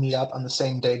able to meet up on the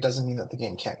same day doesn't mean that the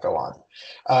game can't go on.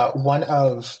 One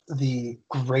of the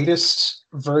greatest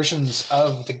versions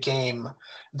of the game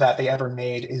that they ever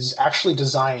made is actually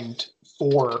designed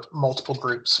for multiple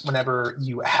groups whenever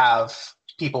you have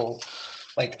people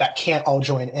like that can't all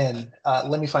join in.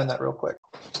 Let me find that real quick.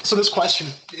 So this question,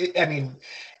 I mean,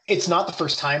 it's not the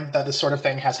first time that this sort of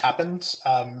thing has happened.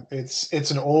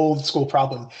 It's an old school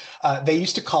problem. They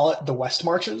used to call it the West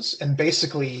Marches, and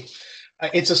basically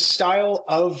it's a style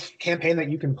of campaign that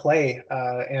you can play,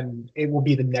 and it will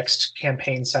be the next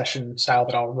campaign session style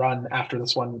that I'll run after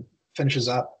this one finishes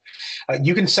up.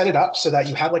 You can set it up so that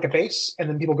you have like a base, and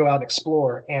then people go out and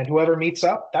explore, and whoever meets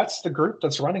up, that's the group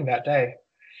that's running that day.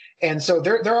 And so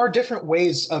there are different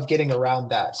ways of getting around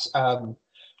that.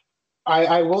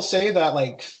 I will say that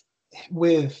like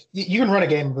you can run a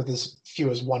game with as few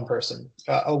as one person.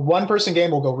 A one-person game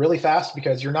will go really fast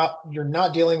because you're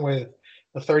not dealing with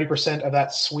the 30% of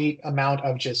that sweet amount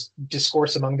of just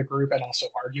discourse among the group and also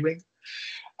arguing.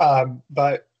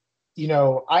 But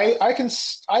I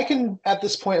can at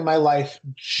this point in my life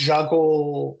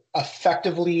juggle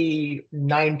effectively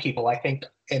 9 people, I think,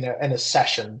 in a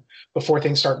session before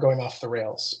things start going off the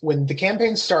rails. When the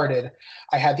campaign started,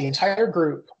 I had the entire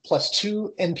group plus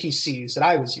 2 NPCs that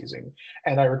I was using,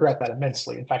 and I regret that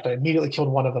immensely. In fact, I immediately killed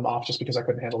one of them off just because I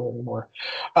couldn't handle it anymore.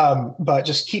 But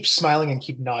just keep smiling and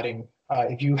keep nodding.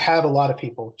 If you have a lot of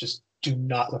people, just do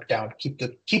not look down. Keep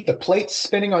the plates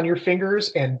spinning on your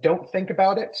fingers and don't think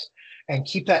about it, and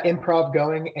keep that improv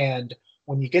going. And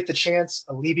when you get the chance,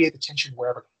 alleviate the tension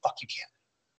wherever the fuck you can.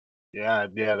 Yeah,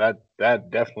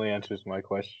 that definitely answers my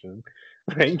question.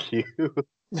 Thank you.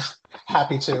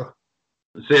 Happy to.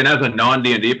 See, and as a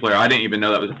non-D&D player, I didn't even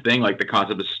know that was a thing, like the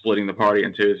concept of splitting the party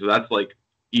in 2. So that's like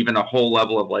even a whole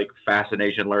level of like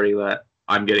fascination learning that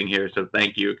I'm getting here. So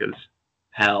thank you, because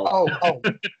hell. Oh,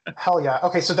 hell yeah.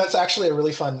 Okay, so that's actually a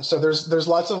really fun. So there's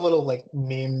lots of little like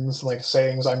memes, like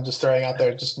sayings I'm just throwing out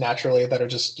there just naturally that are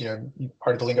just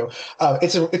part of the lingo.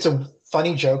 It's a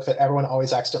funny joke that everyone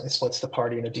always accidentally splits the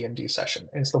party in a D&D session,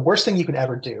 and it's the worst thing you can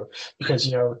ever do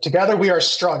because together we are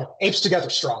strong, apes together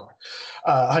strong,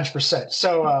 100%.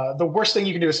 So the worst thing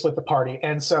you can do is split the party,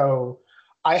 and so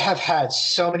I have had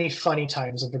so many funny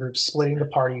times of the group splitting the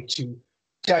party to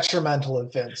detrimental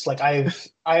events. Like I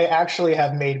actually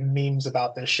have made memes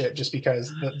about this shit just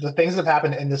because the things that have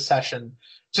happened in this session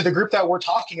to the group that we're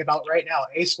talking about right now,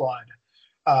 A Squad,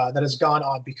 that has gone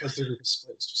on because the group is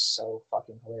split is just so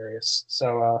fucking hilarious.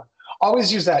 So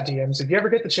always use that, DMs. If you ever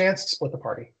get the chance, split the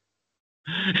party.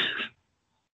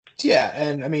 Yeah,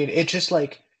 and I mean it just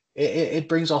like it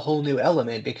brings a whole new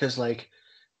element because like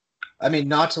I mean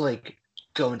not to like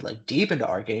go into like deep into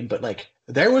our game, but like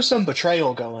there was some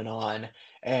betrayal going on,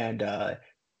 and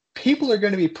people are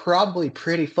going to be probably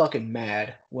pretty fucking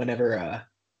mad whenever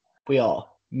we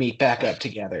all meet back up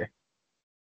together.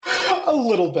 A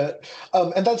little bit,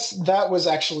 and that was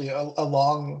actually a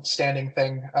long-standing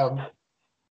thing.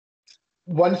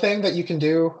 One thing that you can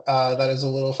do that is a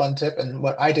little fun tip, and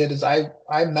what I did is I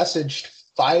messaged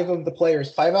five of the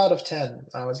players, 5 out of 10.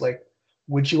 I was like,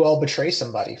 "Would you all betray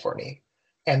somebody for me?"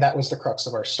 And that was the crux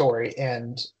of our story.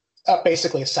 And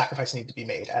basically, a sacrifice needed to be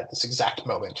made at this exact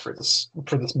moment for this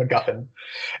MacGuffin.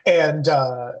 And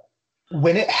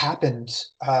when it happened,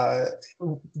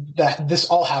 that this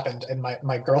all happened, and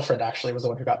my girlfriend actually was the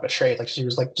one who got betrayed. Like she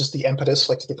was like just the impetus,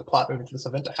 like to get the plot moving for this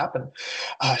event to happen.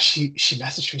 She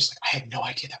messaged me. She's like, I had no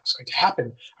idea that was going to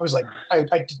happen. I was like, I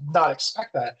did not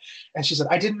expect that. And she said,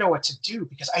 I didn't know what to do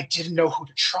because I didn't know who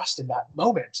to trust in that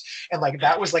moment. And like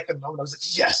that was like the moment I was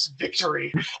like, yes,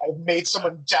 victory! I've made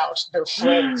someone doubt their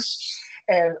friends.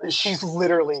 And she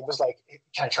literally was like,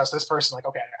 can I trust this person? Like,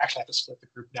 okay, I actually have to split the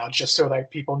group now just so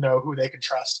like people know who they can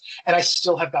trust. And I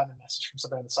still have gotten a message from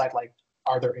somebody on the side like,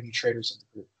 are there any traitors in the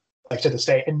group? Like to this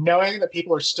day. And knowing that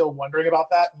people are still wondering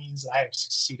about that means that I have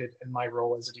succeeded in my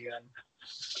role as a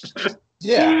DM.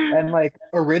 Yeah, and like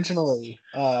originally,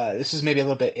 this is maybe a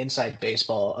little bit inside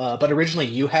baseball, but originally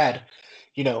you had,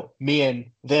 me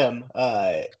and them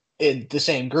in the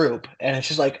same group, and it's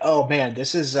just like, oh man,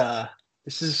 this is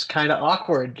kind of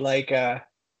awkward. Like,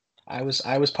 I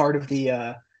was part of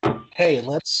the hey,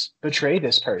 let's betray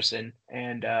this person,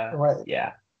 and Right.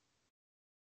 yeah.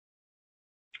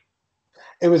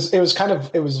 It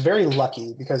was very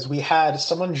lucky because we had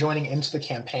someone joining into the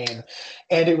campaign,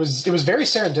 and it was very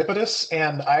serendipitous.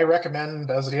 And I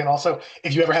recommend as a DM also,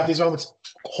 if you ever have these moments,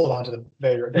 hold on to them.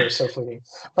 They're so fleeting.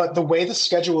 But the way the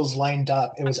schedule is lined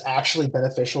up, it was actually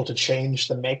beneficial to change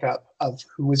the makeup of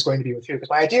who was going to be with who.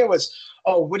 Because my idea was,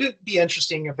 oh, would it be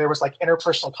interesting if there was like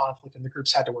interpersonal conflict and the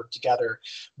groups had to work together?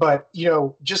 But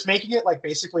just making it like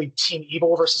basically Team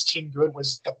Evil versus Team Good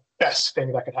was the best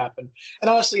thing that could happen. And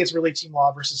honestly, it's really Team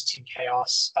Law versus Team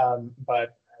Chaos.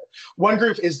 But one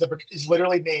group is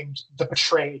literally named the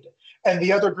Betrayed, and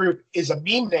the other group is a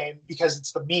meme name because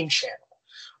it's the meme channel.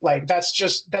 Like that's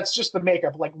just the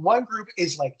makeup. Like one group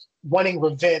is like wanting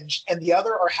revenge, and the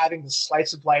other are having the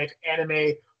slice of life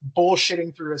anime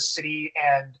bullshitting through a city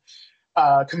and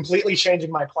completely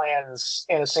changing my plans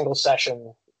in a single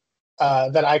session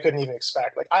that I couldn't even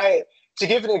expect. To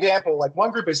give an example, like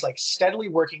one group is like steadily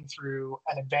working through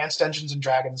an advanced Dungeons and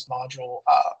Dragons module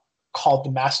called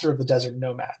the Master of the Desert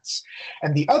Nomads.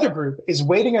 And the other group is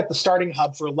waiting at the starting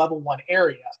hub for a level 1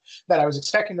 area that I was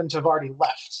expecting them to have already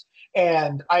left.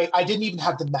 And I didn't even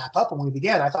have the map up when we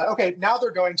began. I thought, okay, now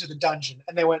they're going to the dungeon.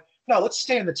 And they went, no, let's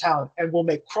stay in the town and we'll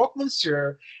make croque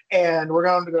monsieur, and we're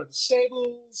going to go to the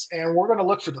stables and we're going to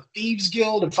look for the Thieves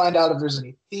Guild and find out if there's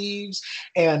any thieves.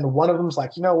 And one of them's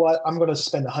like, you know what? I'm going to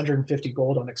spend 150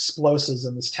 gold on explosives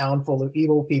in this town full of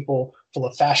evil people, full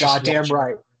of fascists. Goddamn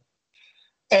right.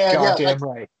 And Goddamn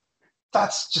right.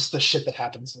 That's just the shit that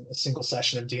happens in a single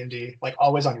session of D&D. Like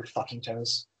always on your fucking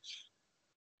toes.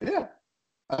 Yeah.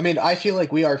 I mean, I feel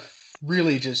like we are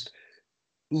really just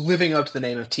living up to the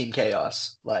name of Team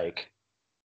Chaos. Like,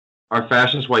 our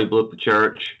fascist why you blew up the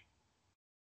church.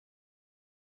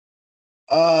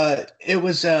 it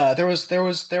was there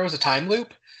was a time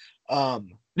loop,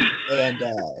 and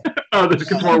oh, this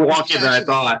gets more wonky than I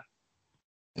thought.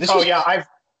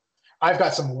 I've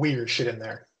got some weird shit in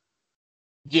there.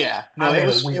 Yeah, no, it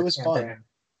was fun.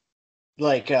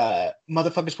 Like,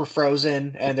 motherfuckers were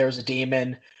frozen, and there was a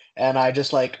demon. And I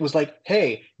just was like,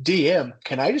 hey, DM,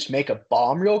 can I just make a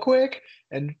bomb real quick?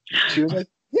 And she was like,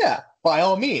 yeah, by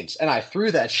all means. And I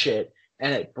threw that shit,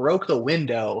 and it broke the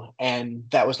window, and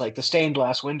that was like the stained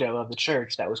glass window of the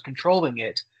church that was controlling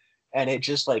it. And it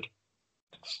just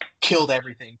killed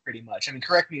everything pretty much. I mean,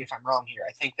 correct me if I'm wrong here.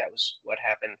 I think that was what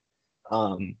happened.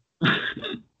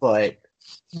 But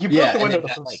You broke yeah, the and window then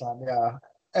the first time, yeah.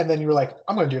 And then you were like,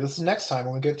 I'm going to do this next time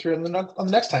when we get through it on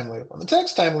the next time loop. On the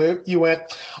next time loop, you went,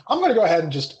 I'm going to go ahead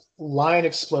and just line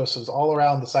explosives all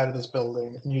around the side of this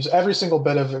building and use every single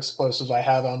bit of explosives I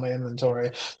have on my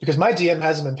inventory because my DM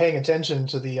hasn't been paying attention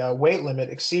to the weight limit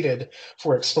exceeded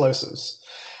for explosives.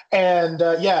 And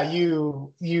yeah,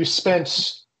 you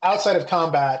spent outside of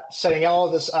combat setting all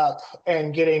of this up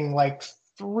and getting like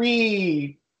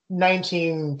 3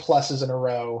 19 pluses in a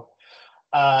row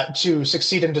to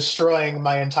succeed in destroying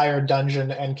my entire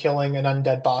dungeon and killing an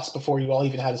undead boss before you all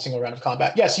even had a single round of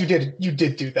combat. Yes, you did. You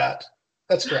did do that.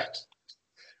 That's correct.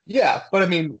 yeah, but I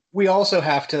mean, we also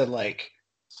have to like,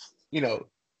 you know,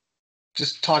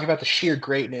 just talk about the sheer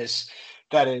greatness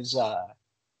that is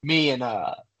me and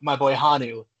my boy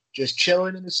Hanu just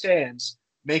chilling in the stands,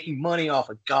 making money off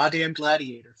a goddamn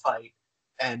gladiator fight,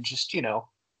 and just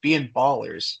being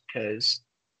ballers because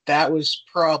that was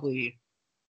probably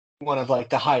one of like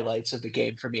the highlights of the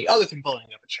game for me, other than blowing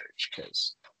up a church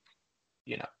because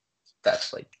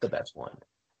that's like the best one.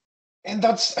 And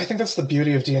I think that's the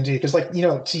beauty of D&D because like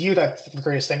to you that's the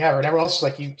greatest thing ever, and everyone else is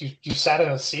like you sat in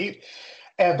a seat.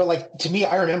 But like to me,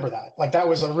 I remember that. Like that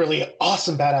was a really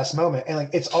awesome, badass moment. And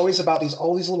like it's always about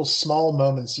all these little small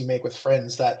moments you make with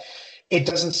friends that it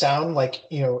doesn't sound like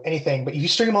anything, but you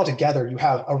string them all together, you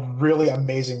have a really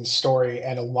amazing story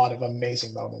and a lot of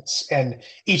amazing moments. And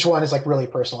each one is like really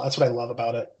personal. That's what I love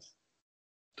about it.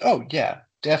 Oh yeah,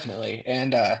 definitely.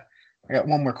 And I got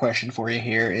one more question for you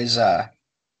here: is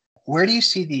where do you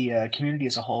see the community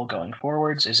as a whole going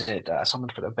forwards? Is it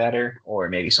something for the better, or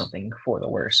maybe something for the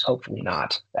worse? Hopefully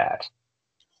not that.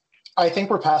 I think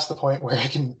we're past the point where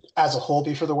it can, as a whole,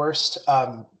 be for the worst.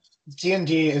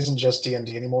 D&D isn't just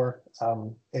D&D anymore.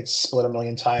 It's split a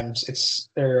million times.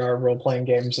 There are role-playing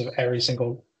games of every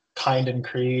single kind and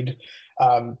creed.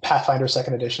 Pathfinder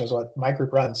Second Edition is what my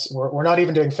group runs. We're not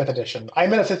even doing Fifth Edition.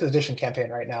 I'm in a Fifth Edition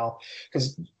campaign right now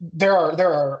because there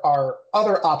are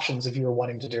other options if you were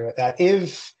wanting to do it. That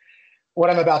if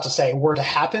what I'm about to say were to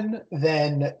happen,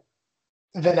 then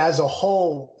as a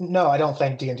whole, no, I don't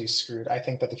think D&D is screwed. I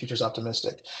think that the future's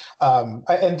optimistic.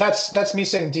 And that's me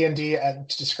saying D&D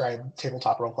to describe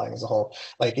tabletop role playing as a whole.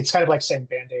 Like it's kind of like saying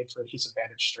Band-Aid for adhesive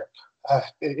bandage strip.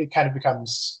 It kind of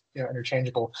becomes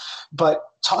interchangeable. But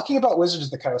talking about Wizards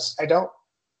of the Coast,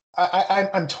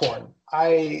 I'm torn.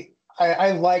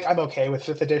 I'm okay with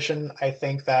Fifth Edition. I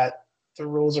think that the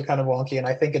rules are kind of wonky, and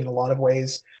I think in a lot of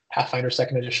ways, Pathfinder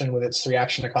Second Edition with its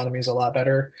 3-action economy is a lot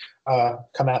better.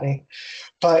 Come at me.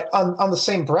 But on the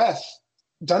same breath,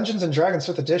 Dungeons and Dragons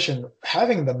 5th Edition,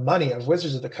 having the money of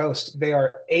Wizards of the Coast, they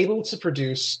are able to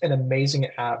produce an amazing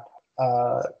app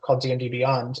called D&D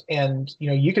Beyond. And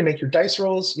you can make your dice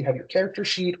rolls. You have your character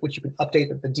sheet, which you can update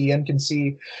that the DM can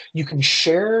see. You can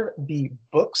share the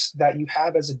books that you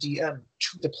have as a DM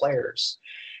to the players.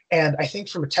 And I think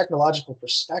from a technological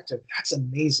perspective, that's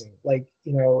amazing. Like,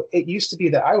 it used to be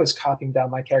that I was copying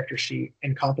down my character sheet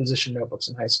in composition notebooks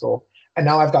in high school. And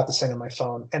now I've got this thing on my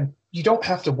phone. And you don't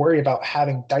have to worry about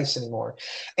having dice anymore.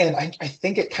 And I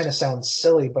think it kind of sounds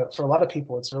silly, but for a lot of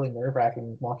people, it's really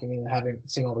nerve-wracking walking in and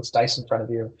seeing all this dice in front of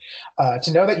you.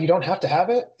 To know that you don't have to have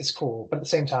it is cool. But at the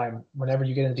same time, whenever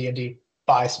you get into D&D,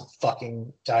 buy some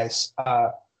fucking dice.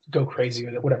 Go crazy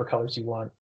with it, whatever colors you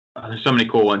want. There's so many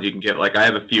cool ones you can get. Like I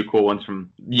have a few cool ones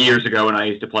from years ago when I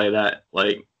used to play that.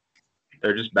 Like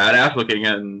they're just badass looking,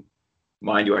 and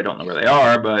mind you, I don't know where they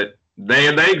are, but they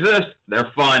exist. They're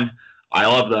fun. I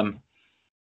love them.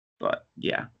 But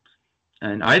yeah,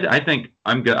 and I think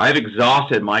I'm good. I've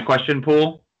exhausted my question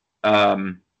pool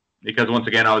because once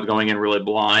again I was going in really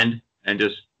blind and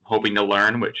just hoping to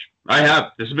learn, which I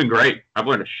have. This has been great. I've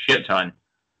learned a shit ton.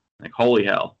 Like holy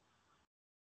hell.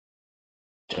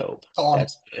 Dope.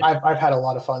 I've had a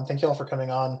lot of fun. Thank you all for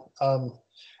coming on.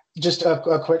 Just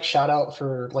a quick shout out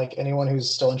for like anyone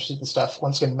who's still interested in stuff.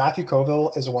 Once again, Matthew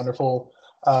Colville is a wonderful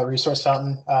resource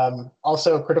fountain.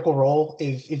 Also, Critical Role.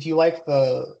 If you like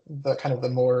the kind of the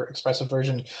more expressive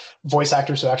version, voice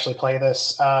actors who actually play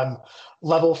this.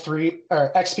 Level 3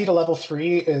 or XP to level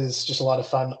 3 is just a lot of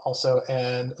fun. Also,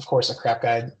 and of course, a crap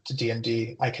guide to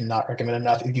D&D. I cannot recommend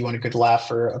enough if you want a good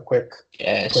laugh or a quick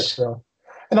thrill.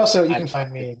 And also, you can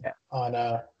find me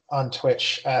on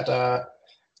Twitch at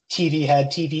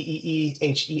TVhead,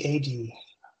 TVEEHEAD.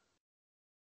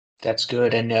 That's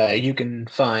good. And you can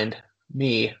find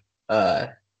me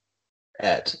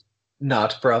at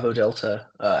not Bravo Delta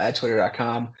at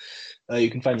twitter.com. You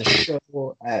can find the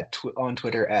show on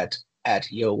Twitter at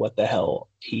Yo What the Hell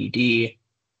TD.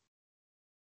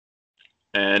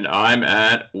 And I'm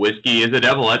at Whiskey is a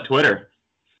Devil at Twitter.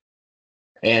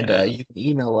 And you can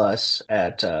email us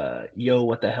at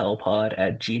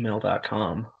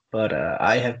yowhatthehellpod@gmail.com. But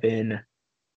I have been...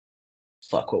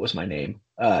 Fuck, what was my name?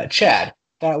 Chad.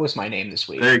 That was my name this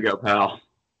week. There you go, pal.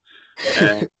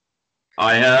 And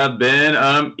I have been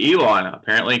Elon,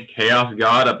 apparently chaos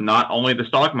god of not only the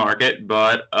stock market,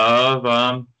 but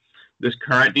of this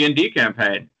current D&D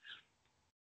campaign.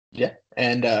 Yeah,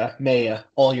 and may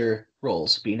all your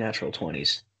rolls be natural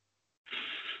 20s.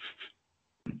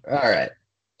 All right.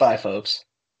 Bye, folks.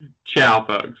 Ciao,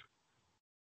 folks.